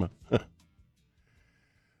 wearing Rima.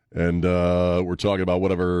 And we're talking about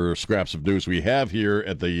whatever scraps of news we have here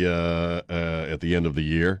at the end of the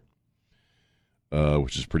year,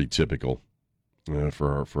 which is pretty typical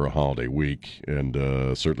for a holiday week. And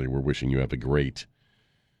certainly, we're wishing you have a great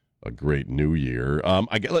new year.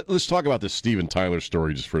 Let's talk about this Steven Tyler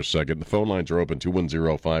story just for a second. The phone lines are open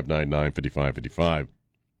 210-599-5555.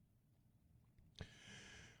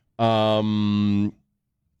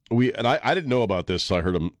 I didn't know about this. I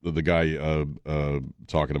heard the guy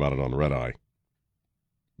talking about it on Red Eye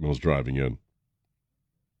when I was driving in.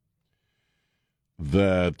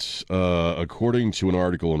 That according to an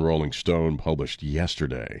article in Rolling Stone published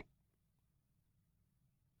yesterday,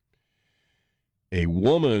 a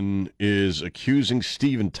woman is accusing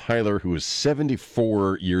Steven Tyler, who is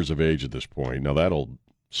 74 years of age at this point. Now that'll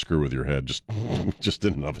screw with your head just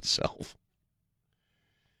in and of itself.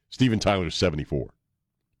 Steven Tyler's 74.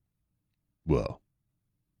 Well,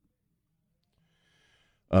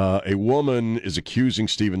 a woman is accusing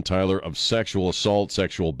Steven Tyler of sexual assault,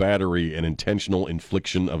 sexual battery, and intentional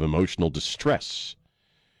infliction of emotional distress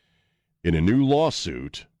in a new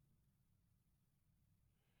lawsuit.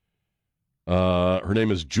 Her name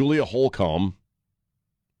is Julia Holcomb.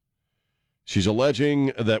 She's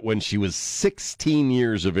alleging that when she was 16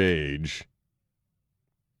 years of age,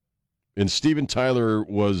 and Steven Tyler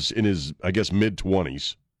was in his, I guess,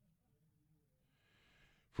 mid-20s,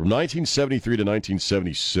 from 1973 to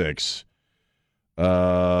 1976,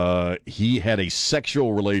 he had a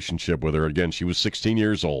sexual relationship with her. Again, she was 16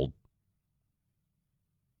 years old.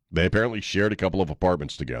 They apparently shared a couple of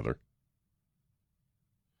apartments together.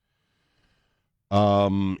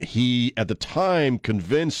 He, at the time,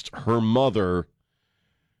 convinced her mother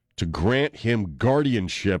to grant him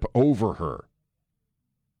guardianship over her.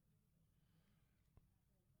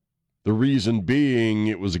 The reason being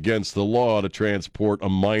it was against the law to transport a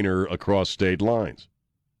minor across state lines.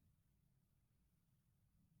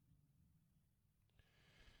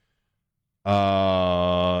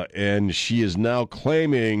 And she is now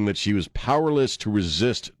claiming that she was powerless to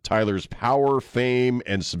resist Tyler's power, fame,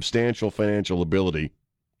 and substantial financial ability.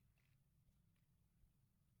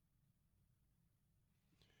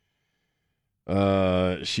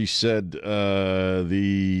 She said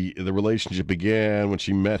the relationship began when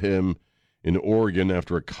she met him in Oregon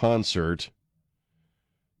after a concert,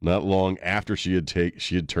 not long after she had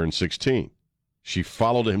turned 16. She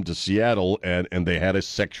followed him to Seattle, and they had a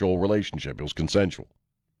sexual relationship. It was consensual.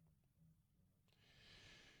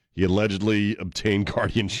 He allegedly obtained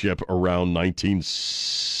guardianship around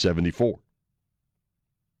 1974.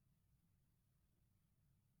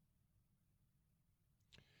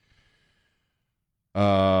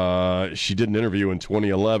 She did an interview in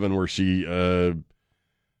 2011 where she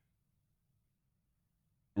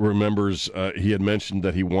remembers he had mentioned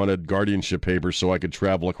that he wanted guardianship papers so I could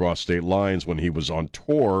travel across state lines. When he was on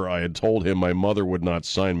tour, I had told him my mother would not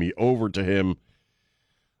sign me over to him.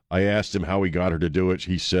 I asked him how he got her to do it.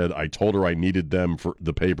 He said, I told her I needed them for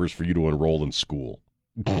the papers for you to enroll in school.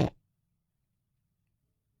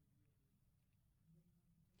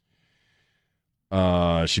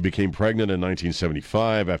 She became pregnant in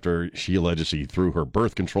 1975 after she alleges he threw her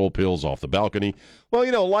birth control pills off the balcony. Well,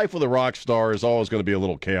 you know, life with a rock star is always going to be a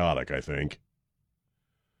little chaotic, I think.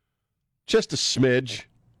 Just a smidge.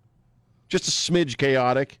 Just a smidge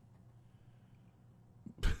chaotic.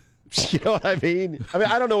 You know what I mean?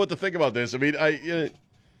 I don't know what to think about this. I mean,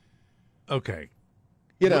 okay.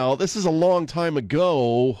 You know, this is a long time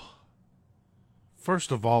ago.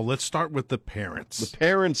 First of all, let's start with the parents. The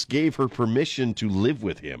parents gave her permission to live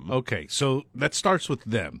with him. Okay, so that starts with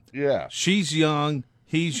them. Yeah. She's young,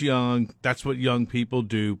 he's young, that's what young people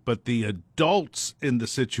do, but the adults in the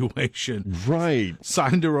situation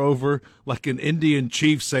signed her over like an Indian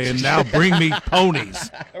chief saying, now bring me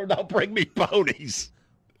ponies. Or now bring me ponies.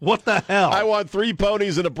 What the hell? I want 3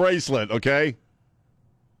 ponies and a bracelet, okay?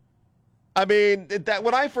 I mean, that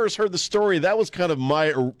when I first heard the story, that was kind of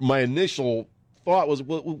my initial thought was,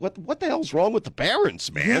 what the hell's wrong with the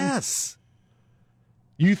parents, man? Yes.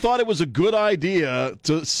 You thought it was a good idea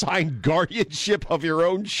to sign guardianship of your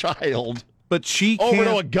own child, but she over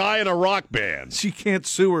to a guy in a rock band. She can't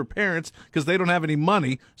sue her parents because they don't have any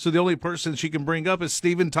money, so the only person she can bring up is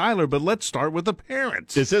Steven Tyler. But let's start with the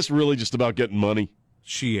parents. Is this really just about getting money?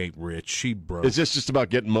 She ain't rich. She broke. Is this just about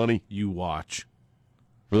getting money? You watch.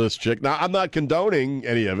 For this chick. Now, I'm not condoning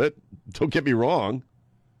any of it. Don't get me wrong.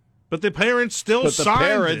 But the parents still signed it. But the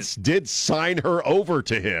parents did sign her over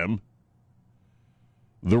to him.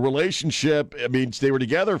 The relationship, I mean, they were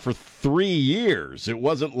together for 3 years. It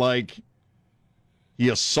wasn't like he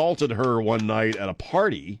assaulted her one night at a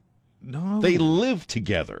party. No. They lived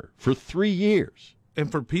together for 3 years. And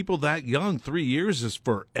for people that young, 3 years is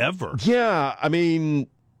forever. Yeah, I mean,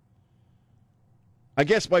 I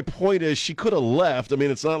guess my point is she could have left. I mean,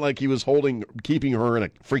 it's not like he was keeping her in a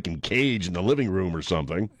freaking cage in the living room or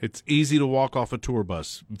something. It's easy to walk off a tour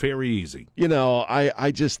bus. Very easy. You know,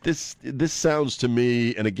 I just, this sounds to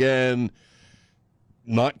me, and again,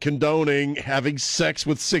 not condoning having sex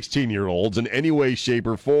with 16-year-olds in any way, shape,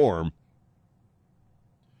 or form.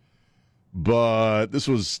 But this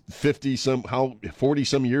was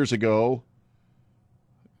 40-some years ago.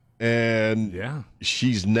 And yeah,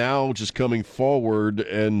 she's now just coming forward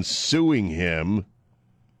and suing him.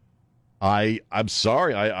 I'm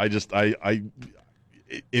sorry.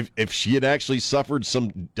 If she had actually suffered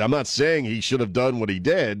some, I'm not saying he should have done what he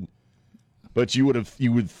did, but you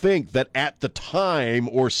would think that at the time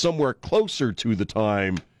or somewhere closer to the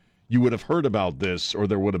time, you would have heard about this, or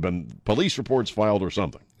there would have been police reports filed or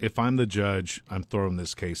something. If I'm the judge, I'm throwing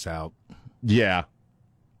this case out. Yeah.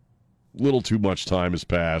 Little too much time has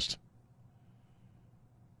passed.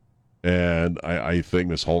 And I think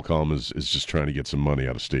Miss Holcomb is just trying to get some money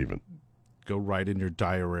out of Steven. Go write in your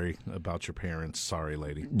diary about your parents. Sorry,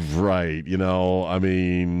 lady. Right. You know, I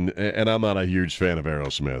mean, and I'm not a huge fan of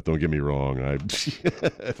Aerosmith. Don't get me wrong.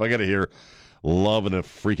 If I got to hear Love in a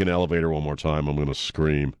Freaking Elevator one more time, I'm going to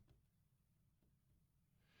scream.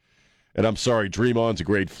 And I'm sorry, Dream On's a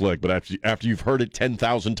great flick, but after you've heard it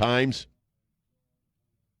 10,000 times,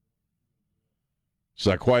 it's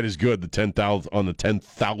not quite as good on the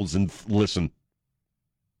 10,000th listen.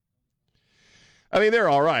 I mean, they're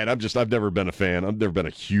all right. I've never been a fan. I've never been a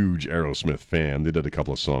huge Aerosmith fan. They did a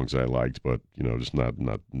couple of songs I liked, but you know, just not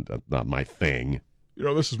my thing.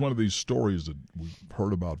 This is one of these stories that we've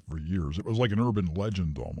heard about for years. It was like an urban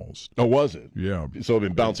legend almost. Oh, was it? Yeah. So it's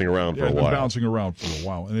been bouncing around for a while. Bouncing around for a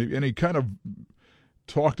while. And he kind of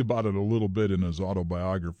talked about it a little bit in his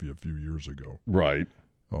autobiography a few years ago. Right.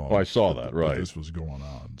 I saw that, right. This was going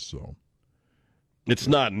on, so. It's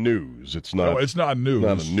not news. It's not. No, it's not news.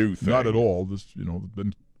 Not a new thing. Not at all. This,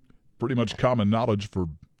 been pretty much common knowledge for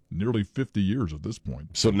nearly 50 years at this point.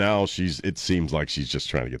 So now it seems like she's just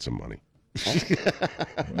trying to get some money.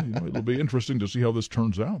 Well, it'll be interesting to see how this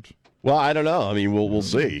turns out. Well, I don't know. I mean, we'll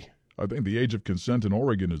see. I think the age of consent in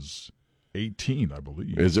Oregon is 18, I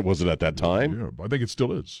believe. Was it at that time? Yeah, I think it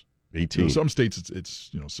still is. 18. In some states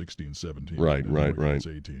it's 16, 17. Right. It's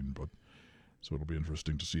 18, so it'll be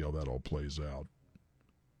interesting to see how that all plays out.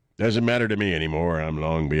 Doesn't matter to me anymore. I'm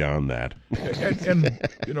long beyond that.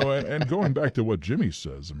 And going back to what Jimmy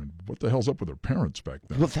says, I mean, what the hell's up with their parents back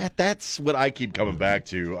then? Well, that's what I keep coming back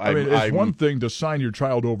to. It's one thing to sign your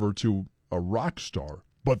child over to a rock star,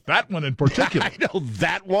 but that one in particular. I know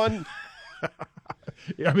that one.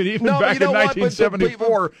 I mean, even back in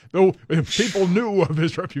 1974, though, people knew of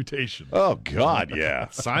his reputation. Oh, God, yeah.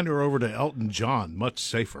 Sign her over to Elton John. Much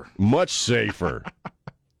safer. Much safer.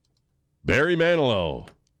 Barry Manilow.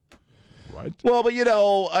 Right. Well, but,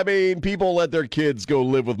 people let their kids go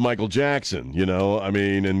live with Michael Jackson,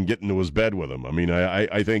 and get into his bed with him. I mean,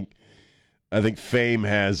 I think fame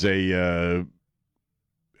has an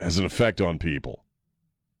effect on people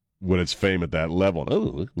when it's fame at that level.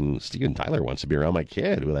 Oh, Steven Tyler wants to be around my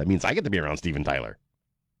kid. Well, that means I get to be around Steven Tyler.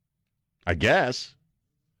 I guess.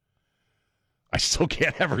 I still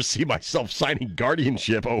can't ever see myself signing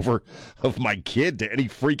guardianship over of my kid to any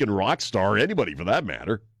freaking rock star or anybody for that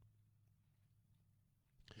matter.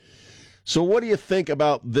 So what do you think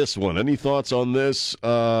about this one? Any thoughts on this?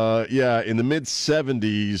 In the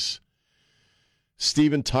mid-'70s,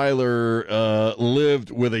 Steven Tyler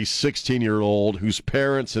lived with a 16-year-old whose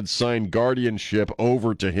parents had signed guardianship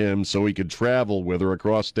over to him so he could travel with her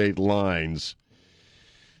across state lines.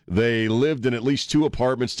 They lived in at least 2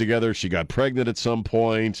 apartments together. She got pregnant at some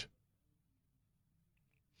point.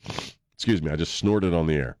 Excuse me, I just snorted on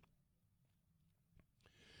the air.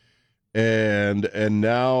 And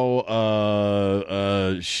now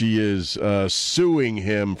she is suing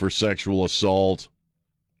him for sexual assault.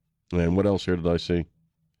 And what else here did I see?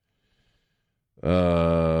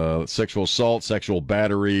 Sexual assault, sexual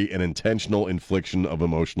battery, and intentional infliction of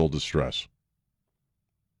emotional distress.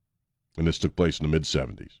 And this took place in the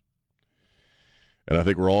mid-'70s. And I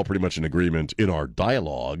think we're all pretty much in agreement in our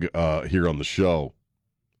dialogue here on the show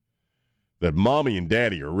that mommy and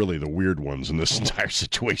daddy are really the weird ones in this entire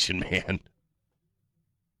situation, man.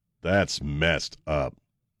 That's messed up.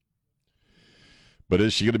 But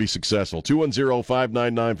is she going to be successful?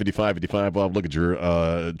 210-599-5555. We'll have a look at your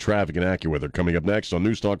traffic and AccuWeather coming up next on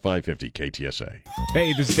News Talk 550 KTSA.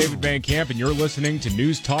 Hey, this is David Van Camp, and you're listening to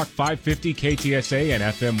News Talk 550 KTSA and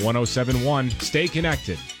FM 1071. Stay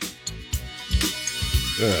connected.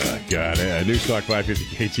 God, News Talk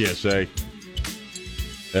 550 KTSA.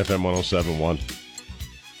 FM 1071.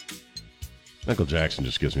 Michael Jackson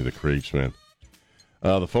just gives me the creeps, man.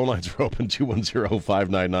 The phone lines are open,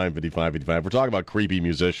 210-599-5555. We're talking about creepy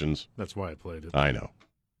musicians. That's why I played it. I know.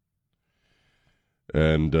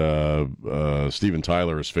 And Steven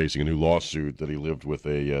Tyler is facing a new lawsuit that he lived with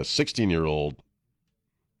a 16-year-old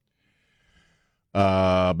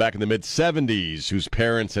back in the mid-'70s whose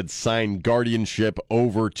parents had signed guardianship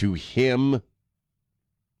over to him.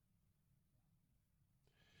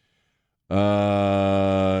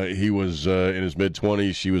 He was in his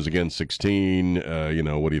mid-20s. She was, again, 16.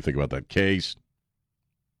 What do you think about that case?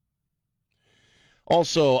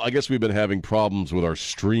 Also, I guess we've been having problems with our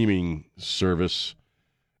streaming service.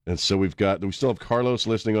 And so do we still have Carlos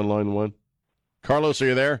listening on line 1? Carlos, are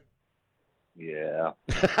you there? Yeah.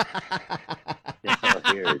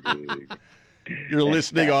 Here, dude. You're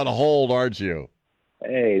listening on hold, aren't you?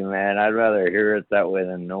 Hey, man, I'd rather hear it that way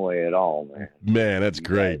than no way at all, man. Man, that's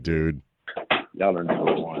great, dude. Y'all are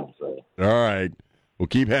number one, so. All right. Well,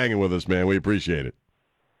 keep hanging with us, man. We appreciate it.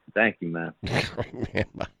 Thank you, man.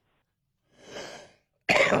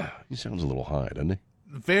 He sounds a little high, doesn't he?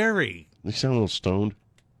 Very. He sound a little stoned?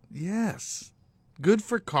 Yes. Good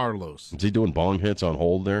for Carlos. Is he doing bong hits on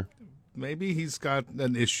hold there? Maybe he's got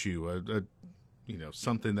an issue,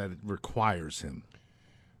 something that requires him.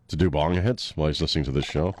 To do bong hits while he's listening to this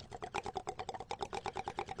show?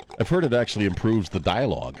 I've heard it actually improves the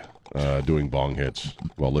dialogue, doing bong hits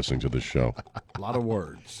while listening to this show. A lot of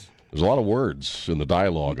words. There's a lot of words in the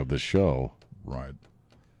dialogue of this show. Right.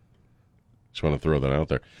 Just want to throw that out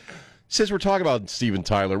there. Since we're talking about Steven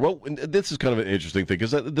Tyler, well, this is kind of an interesting thing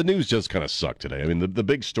because the news just kind of sucked today. I mean, the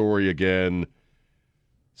big story again,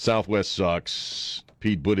 Southwest sucks.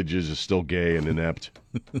 Pete Buttigieg is still gay and inept.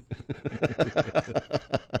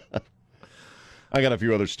 I got a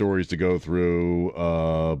few other stories to go through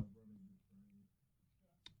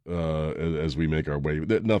as we make our way.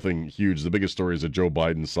 Nothing huge. The biggest story is that Joe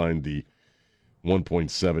Biden signed the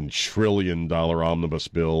 $1.7 trillion omnibus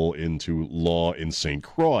bill into law in St.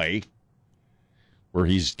 Croix, where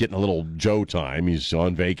he's getting a little Joe time. He's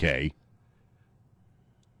on vacay.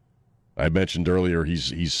 I mentioned earlier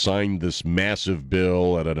he's signed this massive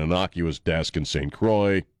bill at an innocuous desk in St.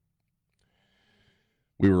 Croix.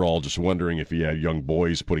 We were all just wondering if he had young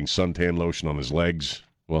boys putting suntan lotion on his legs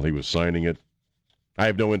while he was signing it. I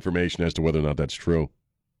have no information as to whether or not that's true.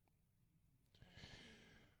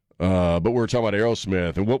 But we're talking about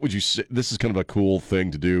Aerosmith, and what would you say? This is kind of a cool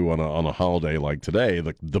thing to do on a holiday like today.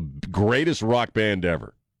 The greatest rock band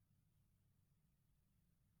ever,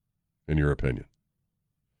 in your opinion.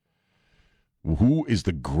 Who is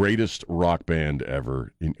the greatest rock band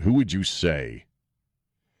ever? Who would you say?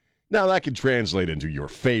 Now, that could translate into your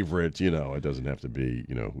favorite. It doesn't have to be,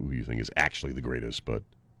 who you think is actually the greatest, but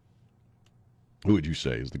who would you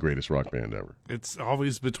say is the greatest rock band ever? It's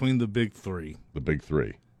always between the big three. The big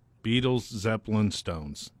three. Beatles, Zeppelin,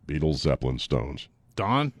 Stones. Beatles, Zeppelin, Stones.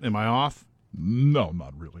 Don, am I off? No,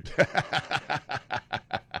 not really.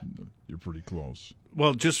 You're pretty close.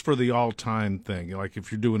 Well, just for the all-time thing, like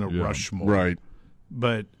if you're doing a Rushmore. Right.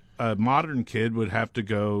 But a modern kid would have to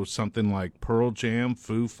go something like Pearl Jam,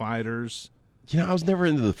 Foo Fighters. I was never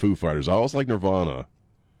into the Foo Fighters. I always like Nirvana.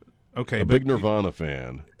 Okay, a big Nirvana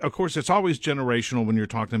fan. Of course, it's always generational when you're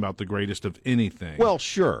talking about the greatest of anything. Well,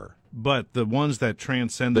 sure. But the ones that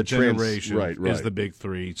transcend the generation is the big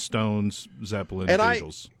three: Stones, Zeppelin, and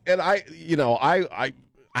Beatles.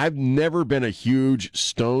 I've never been a huge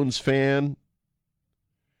Stones fan,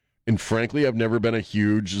 and frankly, I've never been a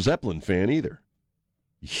huge Zeppelin fan either.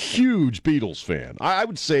 Huge Beatles fan. I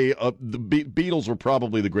would say the Beatles were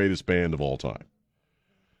probably the greatest band of all time.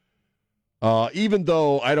 Even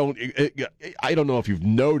though I don't know if you've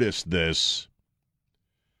noticed this,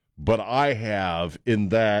 but I have, in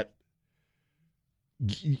that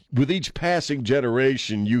with each passing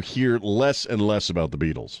generation, you hear less and less about the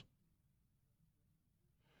Beatles.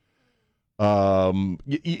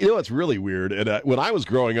 It's really weird. And when I was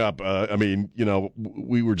growing up,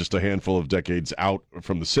 we were just a handful of decades out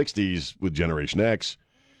from the 60s with Generation X,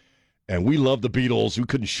 and we loved the Beatles. We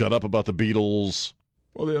couldn't shut up about the Beatles.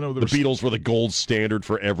 Well, the Beatles were the gold standard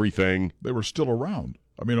for everything. They were still around.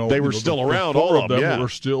 They were still around. All of them, yeah. Were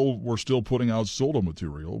still putting out solo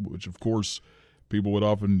material, which of course people would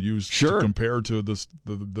often use to compare to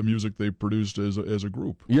the music they produced as a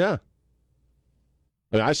group. Yeah.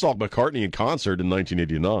 I saw McCartney in concert in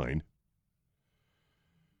 1989.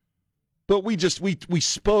 But we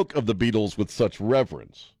spoke of the Beatles with such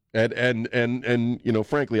reverence. And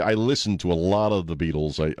frankly, I listened to a lot of the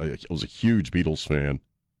Beatles. I was a huge Beatles fan.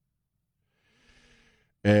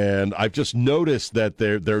 And I've just noticed that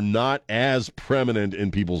they're not as prominent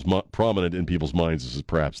in people's minds as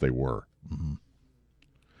perhaps they were. Mm-hmm.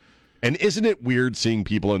 And isn't it weird seeing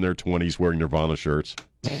people in their 20s wearing Nirvana shirts?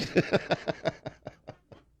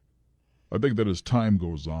 I think that as time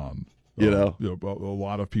goes on, a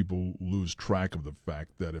lot of people lose track of the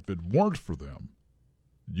fact that if it weren't for them,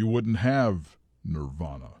 you wouldn't have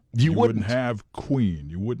Nirvana. You wouldn't have Queen.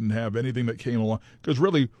 You wouldn't have anything that came along. Because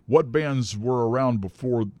really, what bands were around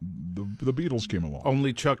before the Beatles came along?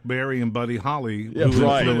 Only Chuck Berry and Buddy Holly who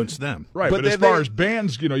influenced them. Right, but as far as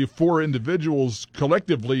bands, you four individuals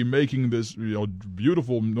collectively making this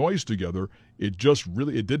beautiful noise together, it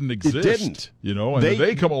didn't exist. It didn't. And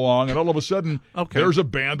they come along, and all of a sudden, there's a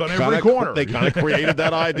band on every corner. They kind of created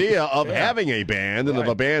that idea of having a band and of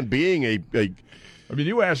a band being a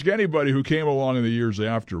you ask anybody who came along in the years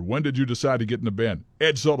after, when did you decide to get in a band?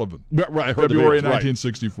 Ed Sullivan. Right. February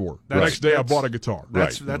 1964. The next day I bought a guitar.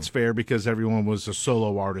 That's fair because everyone was a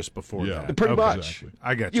solo artist before that. Pretty much. Exactly.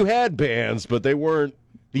 I get you. You had bands, but they weren't,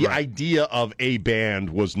 the idea of a band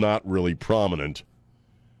was not really prominent.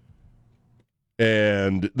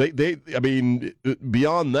 And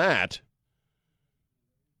beyond that,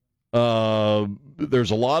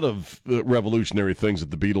 there's a lot of revolutionary things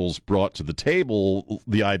that the Beatles brought to the table.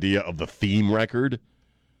 The idea of the theme record,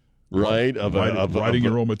 right? Writing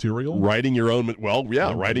your own material. Writing your own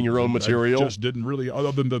material. Just didn't really,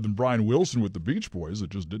 other than Brian Wilson with the Beach Boys,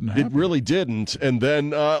 it just didn't happen. It really didn't. And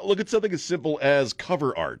then look at something as simple as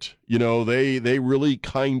cover art. They really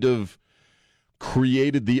kind of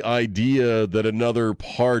created the idea that another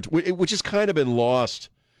part, which has kind of been lost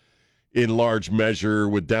in large measure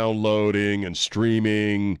with downloading and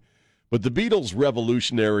streaming. But the Beatles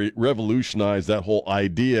revolutionized that whole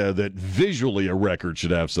idea that visually a record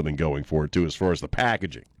should have something going for it, too, as far as the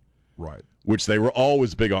packaging. Right. Which they were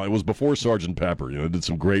always big on. It was before Sgt. Pepper. Did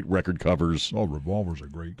some great record covers. Oh, Revolver's a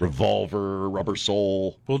great cover. Revolver, Rubber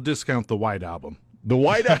Soul. We'll discount the White Album. The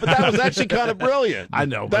White Album, but that was actually kind of brilliant. I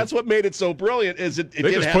know. That's what made it so brilliant, is it they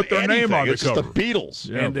didn't just have put their anything. name on the it's cover. Just the Beatles.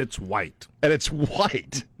 Yeah. And it's white. And it's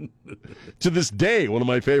white. To this day, one of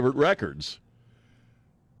my favorite records.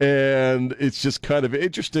 And it's just kind of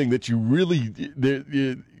interesting that you really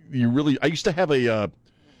I used to have a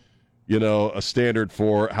standard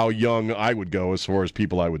for how young I would go as far as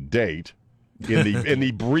people I would date in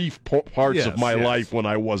the brief parts of my life when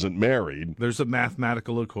I wasn't married. There's a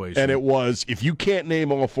mathematical equation. And it was, if you can't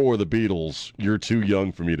name all four of the Beatles, you're too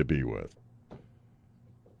young for me to be with.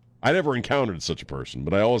 I never encountered such a person,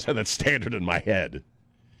 but I always had that standard in my head.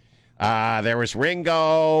 There was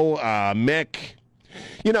Ringo, Mick.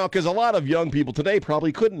 Because a lot of young people today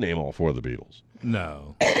probably couldn't name all four of the Beatles.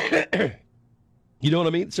 No. You know what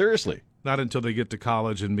I mean? Seriously. Not until they get to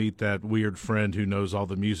college and meet that weird friend who knows all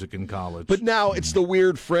the music in college. But now it's the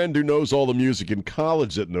weird friend who knows all the music in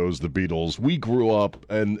college that knows the Beatles. We grew up,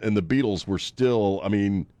 and the Beatles were still,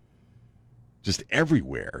 just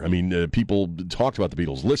everywhere. People talked about the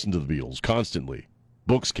Beatles, listened to the Beatles constantly.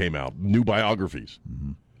 Books came out, new biographies.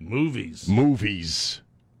 Movies.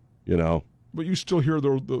 But you still hear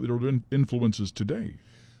their influences today.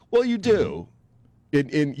 Well, you do.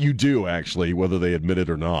 You do, actually, whether they admit it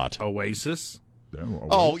or not. Oasis.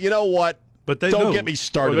 Oh, you know what? But they don't get me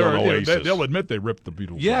started on Oasis. They'll admit they ripped the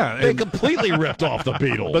Beatles. Yeah. They completely ripped off the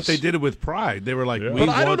Beatles. But they did it with pride. They were like, But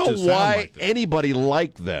I don't know why like anybody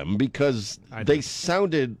liked them, because they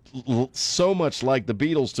sounded so much like the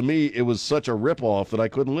Beatles. To me, it was such a ripoff that I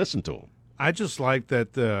couldn't listen to them. I just like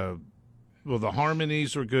that the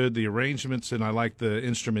harmonies were good, the arrangements, and I like the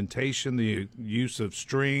instrumentation, the use of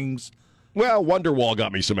strings. Well, Wonderwall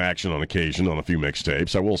got me some action on occasion on a few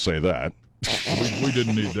mixtapes. I will say that. We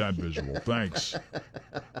didn't need that visual. Thanks.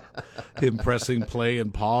 Him pressing play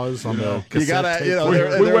and pause on the cassette You gotta, tape.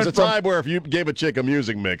 there was a time where if you gave a chick a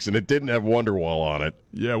music mix and it didn't have Wonderwall on it.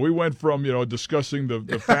 Yeah, we went from, discussing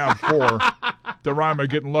the Fab Four to Rhymer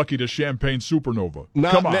getting lucky to Champagne Supernova.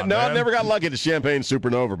 Come on, man. I never got lucky to Champagne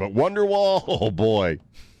Supernova, but Wonderwall, oh boy.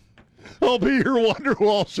 I'll be your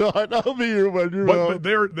Wonderwall, Sean. I'll be your Wonderwall.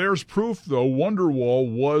 But there's proof, though.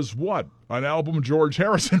 Wonderwall was what? An album George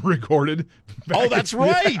Harrison recorded. Oh, that's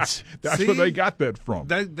right. That's where they got that from.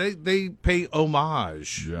 They pay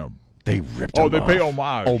homage. Yeah. They ripped them off. They pay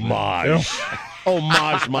homage. Homage.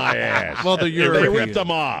 Homage my ass. Well, They ripped them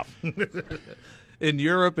off. In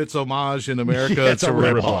Europe, it's homage. In America, it's a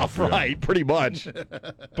rip-off. Right, pretty much.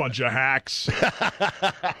 Bunch of hacks.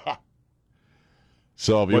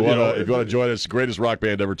 So if you want to join us, greatest rock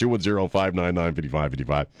band ever,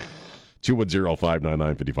 210-599-5555.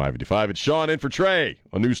 210-599-5555. It's Sean in for Trey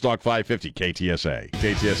on News Talk 550 KTSA.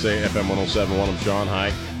 KTSA FM 107.1. I'm Sean. Hi.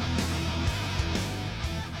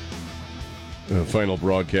 Final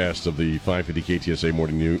broadcast of the 550 KTSA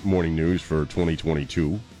morning news for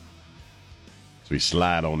 2022. So we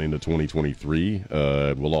slide on into 2023.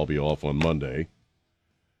 We'll all be off on Monday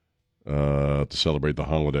to celebrate the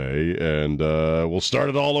holiday, and we'll start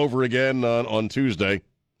it all over again on Tuesday.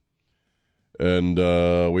 And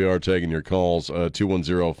we are taking your calls,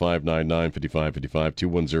 210-599-5555,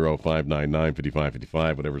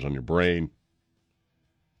 210-599-5555, whatever's on your brain.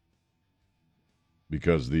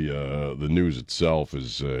 Because the news itself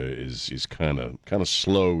is kind of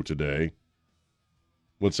slow today.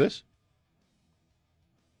 What's this?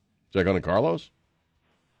 Check on it, Carlos?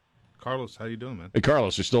 Carlos, how you doing, man? Hey,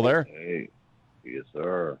 Carlos, you still there? Hey, yes,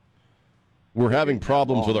 sir. We're having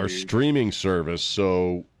problems with our streaming service,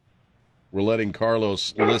 so we're letting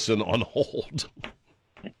Carlos listen on hold.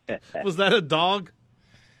 Was that a dog?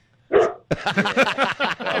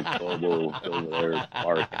 Bobo over there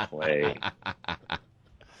barking away.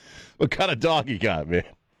 What kind of dog you got, man?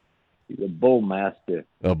 He's a bull mastiff.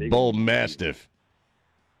 A bull mastiff.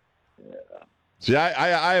 Yeah. See,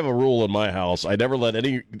 I have a rule in my house. I never let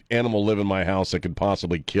any animal live in my house that could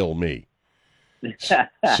possibly kill me.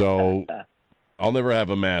 So I'll never have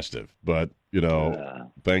a mastiff. But,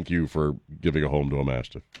 thank you for giving a home to a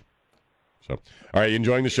mastiff. So, all right, you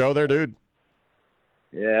enjoying the show there, dude?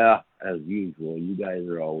 Yeah, as usual. You guys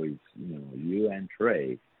are always, you and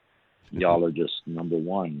Trey, y'all are just number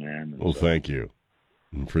one, man. Well, thank you.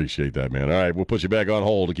 Appreciate that, man. All right, we'll put you back on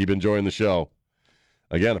hold to keep enjoying the show.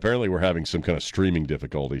 Again, apparently we're having some kind of streaming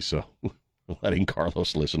difficulty, so letting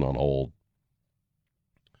Carlos listen on hold.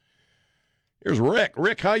 Here's Rick.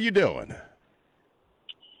 Rick, how you doing?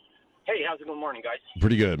 Hey, how's it going? Morning, guys.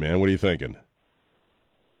 Pretty good, man. What are you thinking?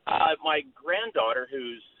 My granddaughter,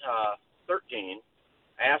 who's 13,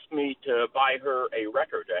 asked me to buy her a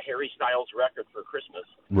record, a Harry Styles record for Christmas.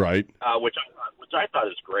 Right. Which I thought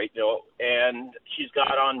is great, you know. And she's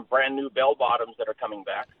got on brand new bell bottoms that are coming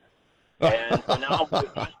back. And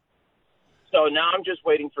so now I'm just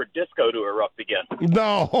waiting for disco to erupt again.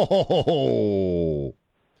 No.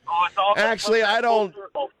 Actually, I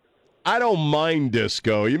don't mind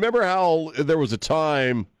disco. You remember how there was a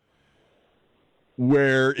time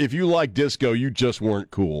where if you liked disco, you just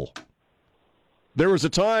weren't cool. There was a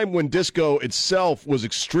time when disco itself was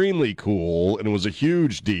extremely cool and it was a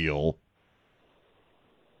huge deal.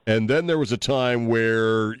 And then there was a time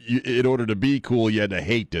where in order to be cool, you had to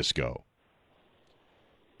hate disco.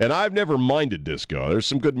 And I've never minded disco. There's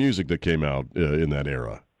some good music that came out in that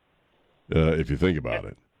era, if you think about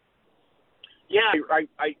it. Yeah,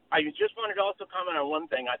 I just wanted to also comment on one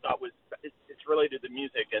thing I thought it's related to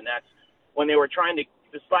music, and that's when they were trying to,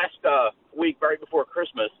 this last week, right before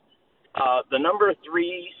Christmas, the number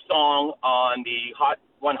 3 song on the Hot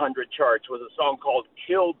 100 charts was a song called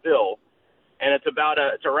Kill Bill, and it's a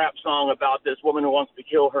rap song about this woman who wants to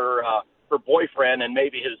kill her boyfriend and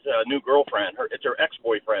maybe his new girlfriend. It's her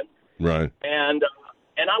ex-boyfriend. Right. And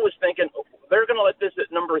I was thinking, they're going to let this at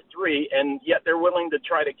number 3, and yet they're willing to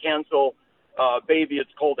try to cancel Baby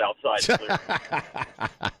It's Cold Outside.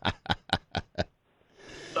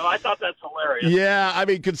 So I thought that's hilarious. Yeah, I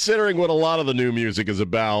mean, considering what a lot of the new music is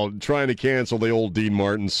about, trying to cancel the old Dean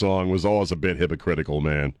Martin song was always a bit hypocritical,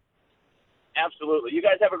 man. Absolutely. You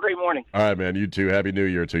guys have a great morning. All right, man. You too. Happy New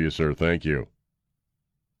Year to you, sir. Thank you.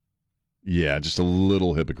 Yeah, just a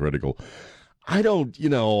little hypocritical. I don't,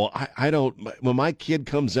 when my kid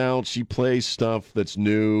comes out, she plays stuff that's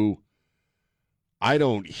new. I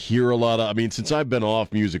don't hear a lot of, since I've been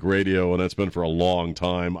off music radio, and that's been for a long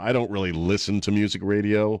time, I don't really listen to music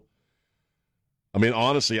radio.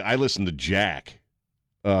 Honestly, I listen to Jack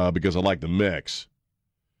because I like the mix.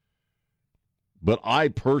 But I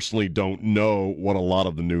personally don't know what a lot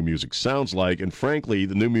of the new music sounds like, and frankly,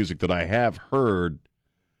 the new music that I have heard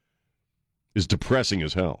is depressing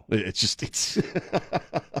as hell. It's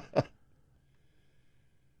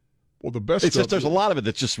well, the best. It's just there's a lot of it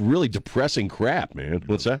that's just really depressing crap, man.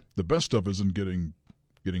 What's that? The best stuff isn't getting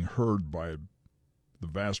heard by the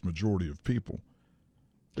vast majority of people.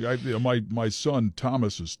 My son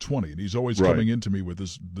Thomas is 20, and he's always coming into me with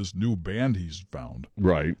this new band he's found.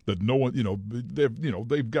 Right. That no one,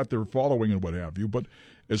 they've got their following and what have you, but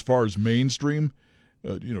as far as mainstream,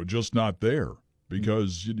 just not there.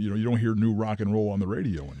 Because you don't hear new rock and roll on the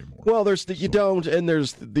radio anymore. Well, there's the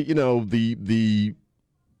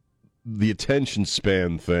attention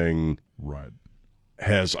span thing. Right.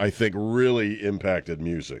 Has, I think, really impacted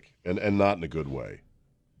music, and not in a good way.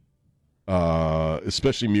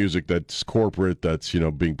 Especially music that's corporate, that's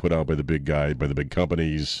being put out by the big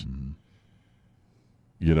companies. Mm-hmm.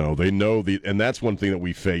 They know and that's one thing that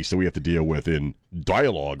we face that we have to deal with in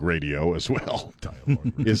dialogue radio as well.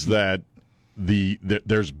 Is that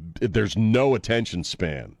there's no attention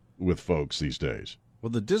span with folks these days. Well,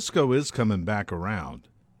 the disco is coming back around.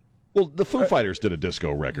 Well, the Foo Fighters did a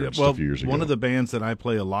disco record a few years ago. One of the bands that I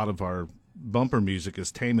play a lot of our bumper music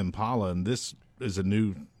is Tame Impala, and this is a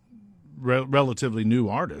new, relatively new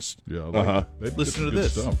artist. Yeah, listen to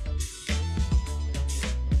this. Stuff.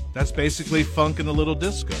 That's basically funk and a little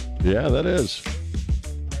disco. Yeah, that is.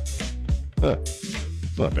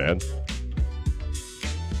 It's not bad.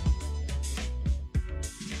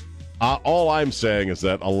 All I'm saying is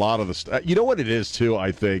that a lot of the stuff, you know what it is too,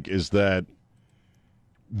 I think, is that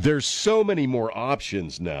there's so many more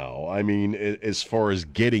options now. As far as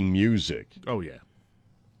getting music. Oh, yeah.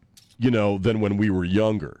 Than when we were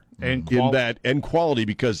younger. And quality,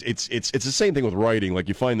 because it's the same thing with writing. Like,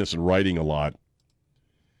 you find this in writing a lot.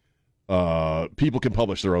 People can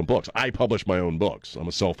publish their own books. I publish my own books. I'm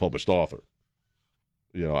a self-published author.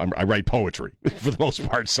 I write poetry for the most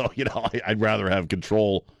part, so, I'd rather have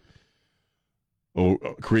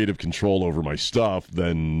creative control over my stuff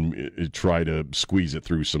than try to squeeze it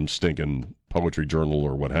through some stinking poetry journal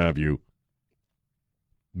or what have you.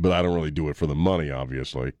 But I don't really do it for the money,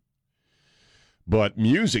 obviously. But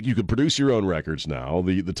music, you can produce your own records now.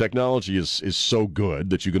 The technology is so good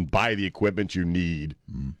that you can buy the equipment you need.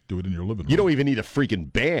 Do it in your living room. You don't even need a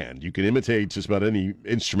freaking band. You can imitate just about any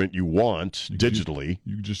instrument you want digitally.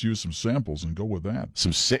 You can just use some samples and go with that.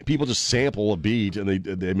 People just sample a beat and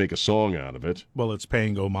they make a song out of it. Well, it's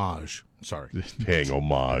paying homage. Sorry. Paying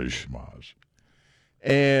homage.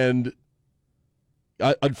 And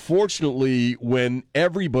unfortunately, when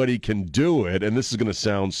everybody can do it, and this is going to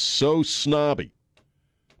sound so snobby,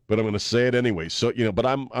 but I'm going to say it anyway. So, but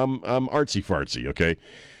I'm artsy fartsy, okay?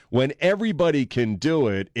 When everybody can do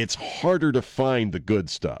it, it's harder to find the good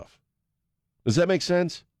stuff. Does that make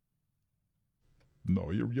sense?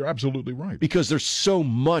 No, you're absolutely right. Because there's so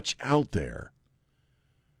much out there.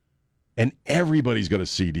 And everybody's got a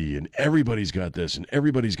CD, and everybody's got this, and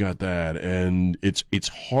everybody's got that, and it's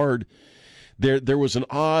hard. There was an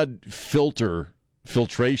odd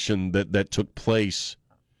filtration that took place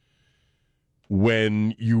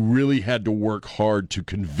when you really had to work hard to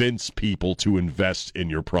convince people to invest in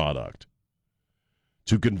your product,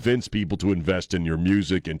 to convince people to invest in your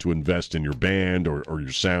music and to invest in your band or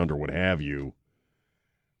your sound or what have you.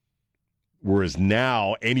 Whereas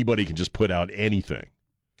now anybody can just put out anything.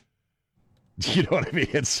 You know what I mean?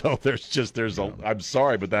 And so I'm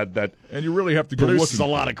sorry, but that and you really have to go produces a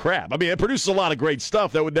lot of crap. I mean, it produces a lot of great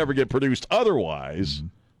stuff that would never get produced otherwise. Mm-hmm.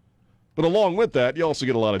 But along with that, you also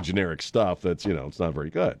get a lot of generic stuff that's, it's not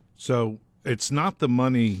very good. So it's not the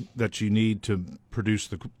money that you need to produce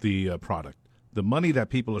the product. The money that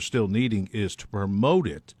people are still needing is to promote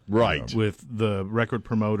it, right? With the record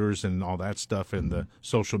promoters and all that stuff and the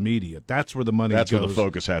social media. That's where the money goes. That's where the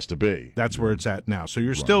focus has to be. That's where it's at now. So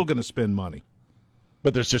you're still going to spend money.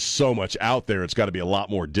 But there's just so much out there. It's got to be a lot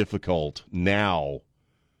more difficult now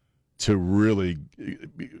to really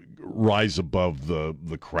rise above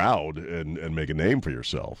the crowd and make a name for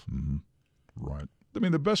yourself. Mm-hmm. Right. I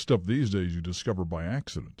mean, the best stuff these days you discover by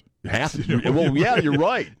accident. Well, yeah, you're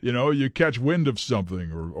right. You catch wind of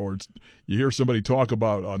something or you hear somebody talk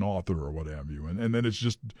about an author or what have you, and then it's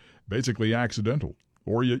just basically accidental.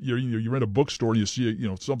 Or you're in a bookstore and you see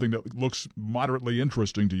something that looks moderately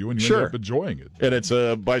interesting to you and you end up enjoying it. And it's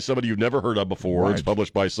by somebody you've never heard of before. Right. It's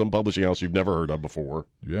published by some publishing house you've never heard of before.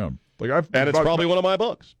 Yeah. It's probably one of my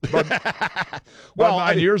books. About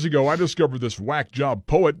 9 years ago, I discovered this whack job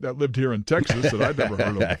poet that lived here in Texas that I'd never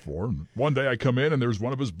heard of before. And one day I come in and there's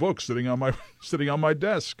one of his books sitting on my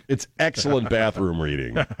desk. It's excellent bathroom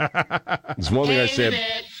reading. It's one thing I say.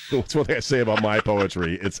 It's one thing I say about my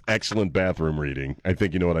poetry. It's excellent bathroom reading. I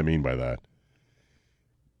think you know what I mean by that.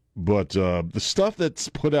 But the stuff that's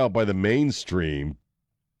put out by the mainstream,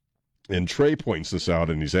 and Trey points this out,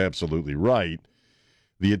 and he's absolutely right.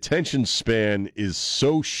 The attention span is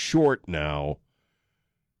so short now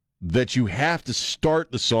that you have to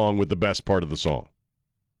start the song with the best part of the song.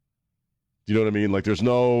 Do you know what I mean? Like, there's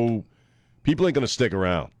no... People ain't going to stick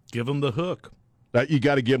around. Give them the hook. You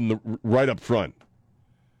got to give them right up front.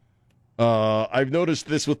 I've noticed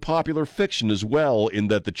this with popular fiction as well, in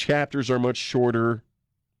that the chapters are much shorter.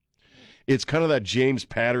 It's kind of that James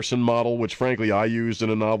Patterson model, which, frankly, I used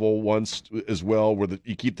in a novel once as well, where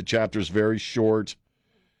you keep the chapters very short.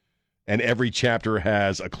 And every chapter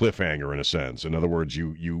has a cliffhanger, in a sense. In other words,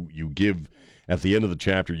 you give, at the end of the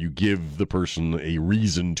chapter, you give the person a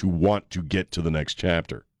reason to want to get to the next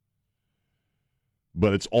chapter.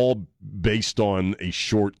 But it's all based on a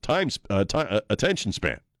short attention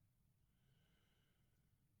span.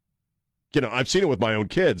 I've seen it with my own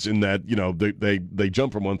kids in that, they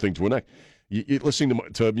jump from one thing to another. Listening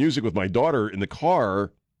to music with my daughter in the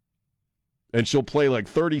car, and she'll play like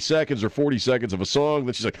 30 seconds or 40 seconds of a song.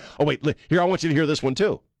 Then she's like, oh, wait, here, I want you to hear this one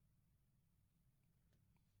too.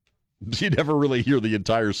 You never really hear the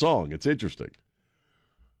entire song. It's interesting.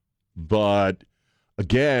 But,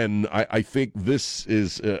 again, I think this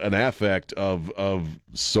is an affect of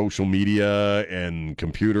social media and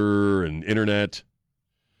computer and internet,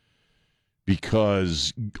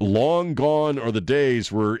 because long gone are the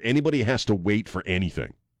days where anybody has to wait for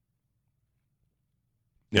anything.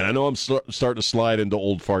 And I know I'm starting to slide into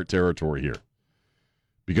old fart territory here.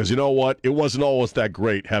 Because you know what? It wasn't always that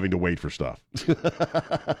great having to wait for stuff.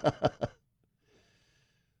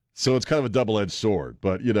 So it's kind of a double-edged sword.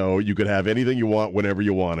 But, you could have anything you want whenever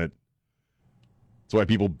you want it. That's why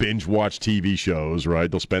people binge watch TV shows, right?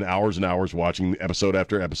 They'll spend hours and hours watching episode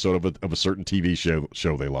after episode of a certain TV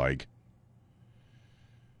show they like.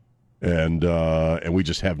 And we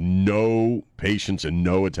just have no patience and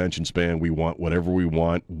no attention span. We want whatever we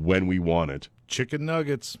want when we want it. Chicken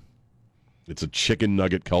nuggets. It's a chicken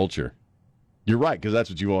nugget culture. You're right, because that's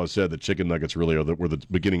what you've always said, that chicken nuggets really were the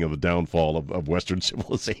beginning of the downfall of Western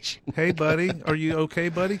civilization. Hey, buddy. Are you okay,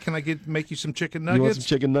 buddy? Can I make you some chicken nuggets? You want some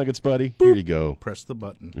chicken nuggets, buddy? Boop. Here you go. Press the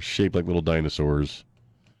button. They're shaped like little dinosaurs.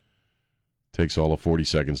 Takes all of 40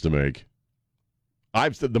 seconds to make.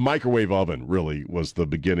 The microwave oven really was the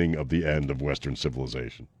beginning of the end of Western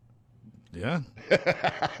civilization. Yeah.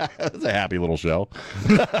 It's a happy little show.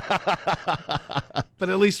 But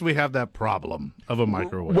at least we have that problem of a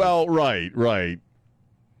microwave. Well, right.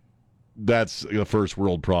 that's a first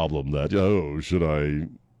world problem. That, should I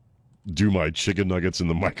do my chicken nuggets in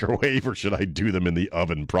the microwave or should I do them in the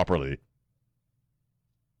oven properly?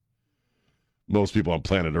 Most people on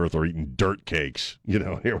planet Earth are eating dirt cakes.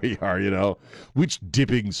 Here we are, Which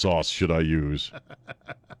dipping sauce should I use?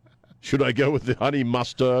 Should I go with the honey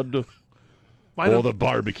mustard or the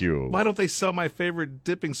barbecue? Why don't they sell my favorite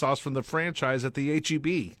dipping sauce from the franchise at the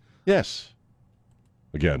H-E-B? Yes.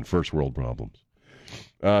 Again, first world problems.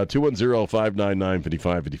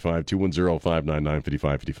 210-599-5555,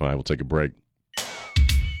 210-599-5555. We'll take a break.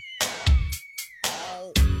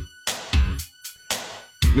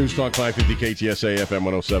 News Talk 550 KTSA FM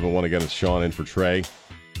 107.1. Again, it's Sean in for Trey.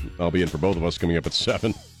 I'll be in for both of us coming up at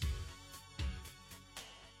 7.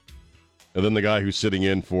 And then the guy who's sitting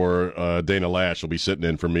in for Dana Lash will be sitting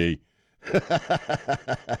in for me from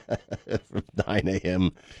 9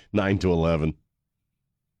 a.m., 9 to 11.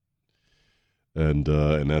 And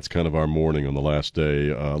that's kind of our morning on the last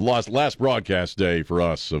day, last broadcast day for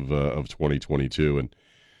us of 2022, and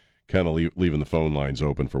kind of leaving the phone lines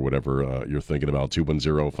open for whatever you're thinking about.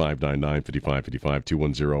 210-599-5555,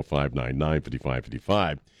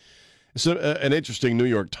 210-599-5555. It's an interesting New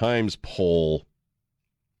York Times poll,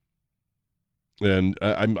 and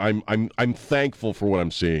I'm thankful for what I'm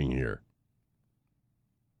seeing here.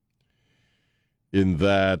 In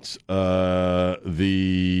that the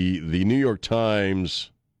New York Times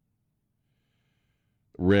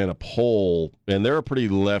ran a poll, and they're a pretty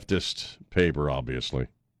leftist paper, obviously.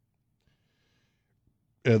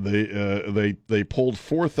 And they polled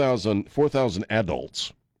 4,000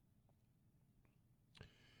 adults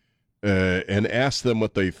and asked them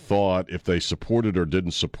what they thought, if they supported or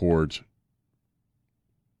didn't support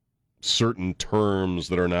certain terms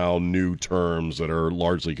that are now new terms that are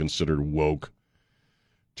largely considered woke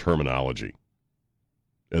terminology.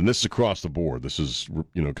 And this is across the board. This is,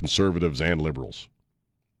 conservatives and liberals.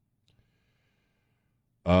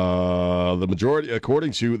 The majority,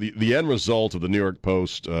 according to the end result of the New York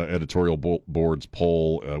Post editorial board's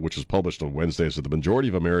poll, which was published on Wednesday, is that the majority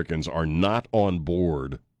of Americans are not on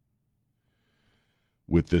board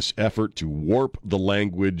with this effort to warp the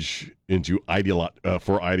language into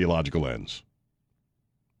for ideological ends.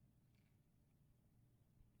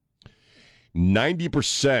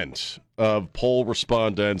 90% of poll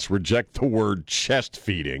respondents reject the word chest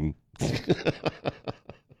feeding.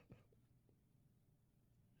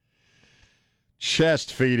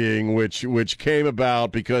 Chest feeding, which came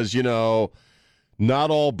about because,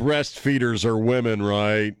 not all breastfeeders are women,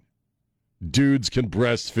 right? Dudes can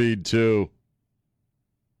breastfeed too.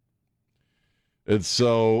 And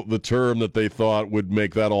so the term that they thought would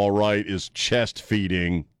make that all right is chest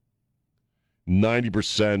feeding.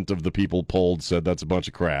 90% of the people polled said that's a bunch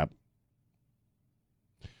of crap.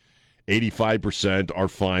 85% are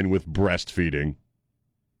fine with breastfeeding.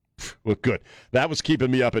 Well, good. That was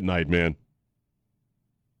keeping me up at night, man.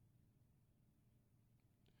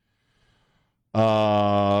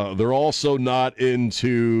 They're also not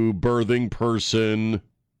into birthing person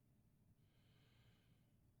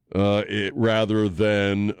rather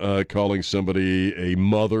than calling somebody a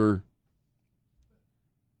mother.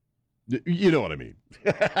 You know what I mean.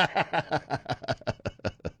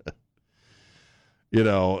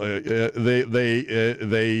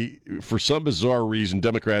 They for some bizarre reason,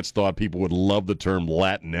 Democrats thought people would love the term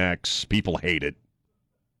Latinx. People hate it.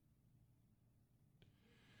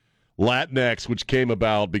 Latinx, which came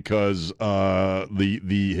about because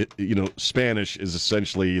the Spanish is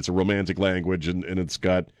essentially, it's a romantic language and it's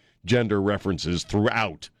got gender references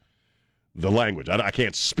throughout the language. I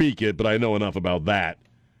can't speak it, but I know enough about that.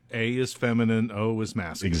 A is feminine, O is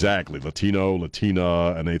masculine. Exactly. Latino,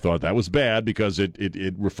 Latina, and they thought that was bad because it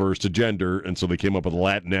refers to gender, and so they came up with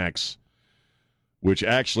Latinx, which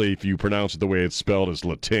actually, if you pronounce it the way it's spelled, is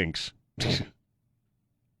Latinx.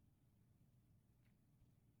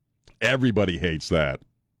 Everybody hates that.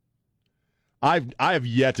 I have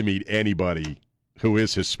yet to meet anybody who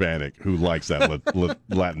is Hispanic who likes that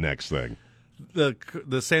Latinx thing.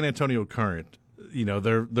 The San Antonio Current,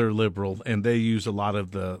 they're liberal, and they use a lot of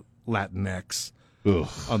the Latinx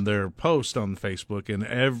on their post on Facebook, and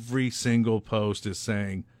every single post is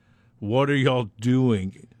saying, what are y'all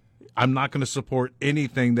doing? I'm not going to support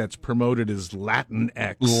anything that's promoted as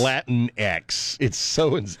Latinx. Latinx.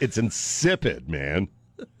 It's insipid, man.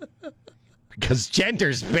 Because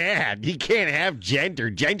gender's bad. You can't have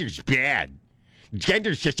gender. Gender's bad.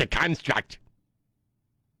 Gender's just a construct.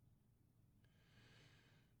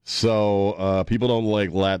 So people don't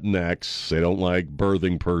like Latinx. They don't like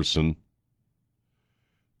birthing person.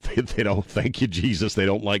 They don't, thank you, Jesus, they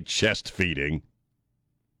don't like chest feeding.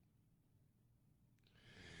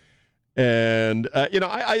 And,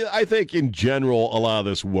 I think in general, a lot of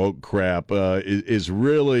this woke crap is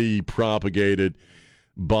really propagated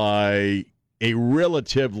by a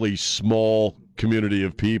relatively small community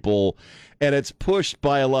of people, and it's pushed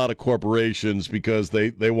by a lot of corporations because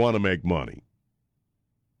they want to make money.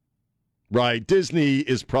 Right? Disney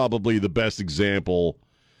is probably the best example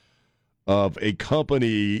of a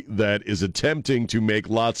company that is attempting to make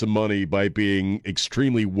lots of money by being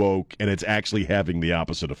extremely woke, and it's actually having the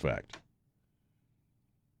opposite effect.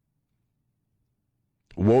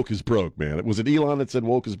 Woke is broke, man. Was it Elon that said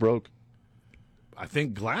woke is broke? I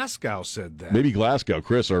think Glasgow said that. Maybe Glasgow.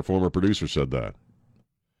 Chris, our former producer, said that.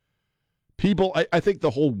 People, I think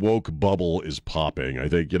the whole woke bubble is popping. I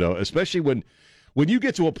think, especially when you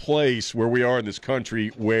get to a place where we are in this country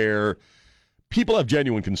where people have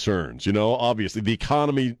genuine concerns, obviously the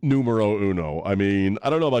economy numero uno. I mean, I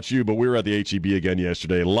don't know about you, but we were at the H-E-B again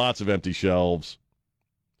yesterday. Lots of empty shelves.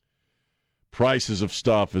 Prices of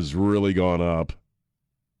stuff has really gone up.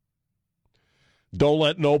 Don't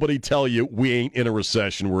let nobody tell you we ain't in a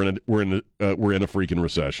recession. We're in a freaking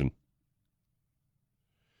recession.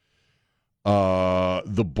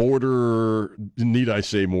 The border, need I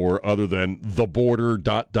say more other than the border ...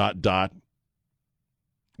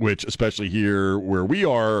 which especially here where we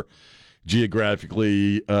are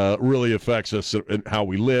geographically really affects us and how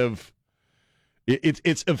we live.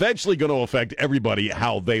 It's eventually going to affect everybody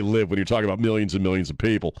how they live when you're talking about millions and millions of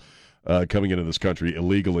people coming into this country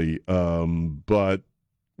illegally. But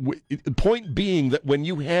the point being that when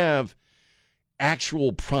you have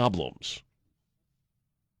actual problems,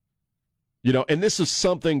 and this is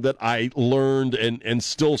something that I learned and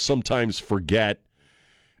still sometimes forget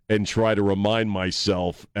and try to remind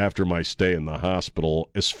myself after my stay in the hospital,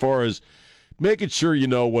 as far as making sure you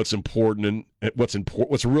know what's important and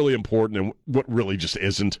what's really important and what really just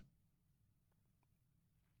isn't.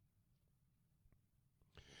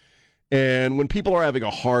 And when people are having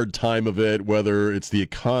a hard time of it, whether it's the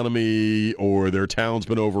economy or their town's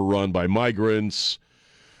been overrun by migrants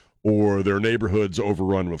or their neighborhood's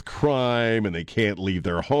overrun with crime and they can't leave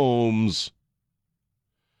their homes,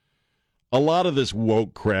 a lot of this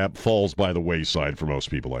woke crap falls by the wayside for most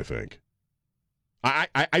people, I think.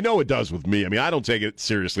 I know it does with me. I mean, I don't take it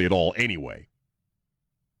seriously at all anyway.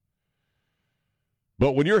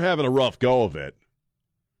 But when you're having a rough go of it,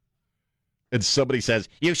 and somebody says,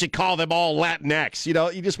 you should call them all Latinx,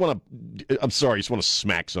 you just want to, I'm sorry, you just want to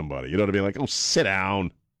smack somebody. You know what I mean? Like, oh, sit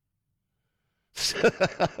down.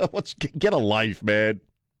 Let's get a life, man.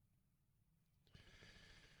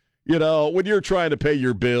 When you're trying to pay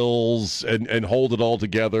your bills and hold it all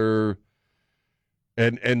together,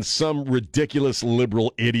 and some ridiculous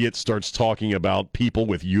liberal idiot starts talking about people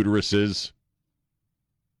with uteruses,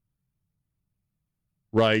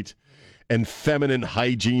 right? And feminine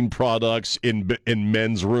hygiene products in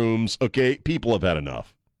men's rooms. Okay, people have had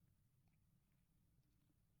enough.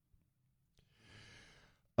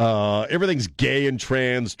 Everything's gay and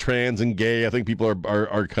trans and gay. I think people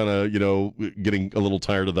are kind of, getting a little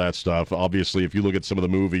tired of that stuff. Obviously, if you look at some of the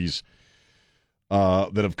movies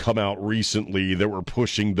that have come out recently that were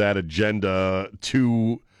pushing that agenda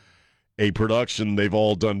to a production, they've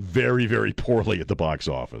all done very, very poorly at the box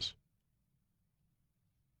office.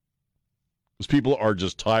 People are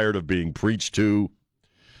just tired of being preached to.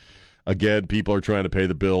 Again, people are trying to pay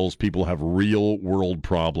the bills. People have real world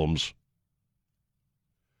problems.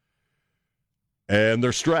 And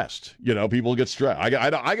they're stressed. People get stressed.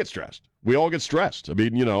 I get stressed. We all get stressed. I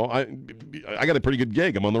mean, I got a pretty good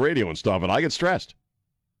gig. I'm on the radio and stuff, and I get stressed.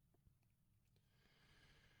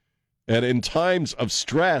 And in times of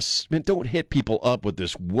stress, man, don't hit people up with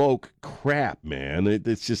this woke crap, man.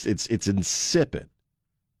 It's just, it's insipid.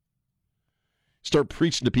 Start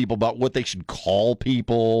preaching to people about what they should call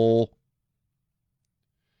people.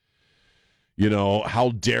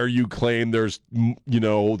 How dare you claim there's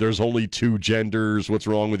only two genders? What's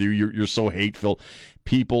wrong with you? You're so hateful.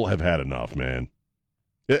 People have had enough, man.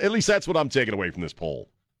 At least that's what I'm taking away from this poll.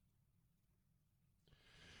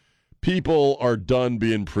 People are done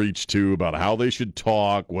being preached to about how they should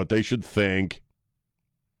talk, what they should think.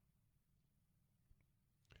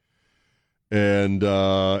 And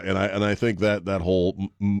I think that whole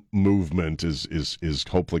movement is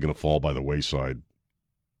hopefully going to fall by the wayside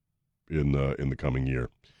in the coming year.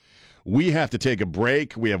 We have to take a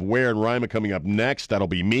break. We have Ware and Rima coming up next. That'll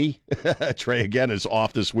be me. Trey again is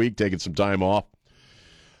off this week, taking some time off.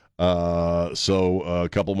 So a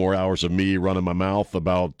couple more hours of me running my mouth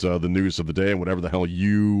about the news of the day and whatever the hell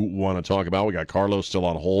you want to talk about. We got Carlos still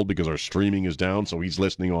on hold because our streaming is down, so he's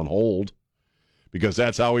listening on hold. Because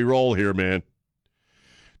that's how we roll here, man.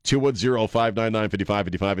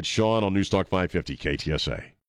 210-599-5555. It's Sean on News Talk 550 KTSA.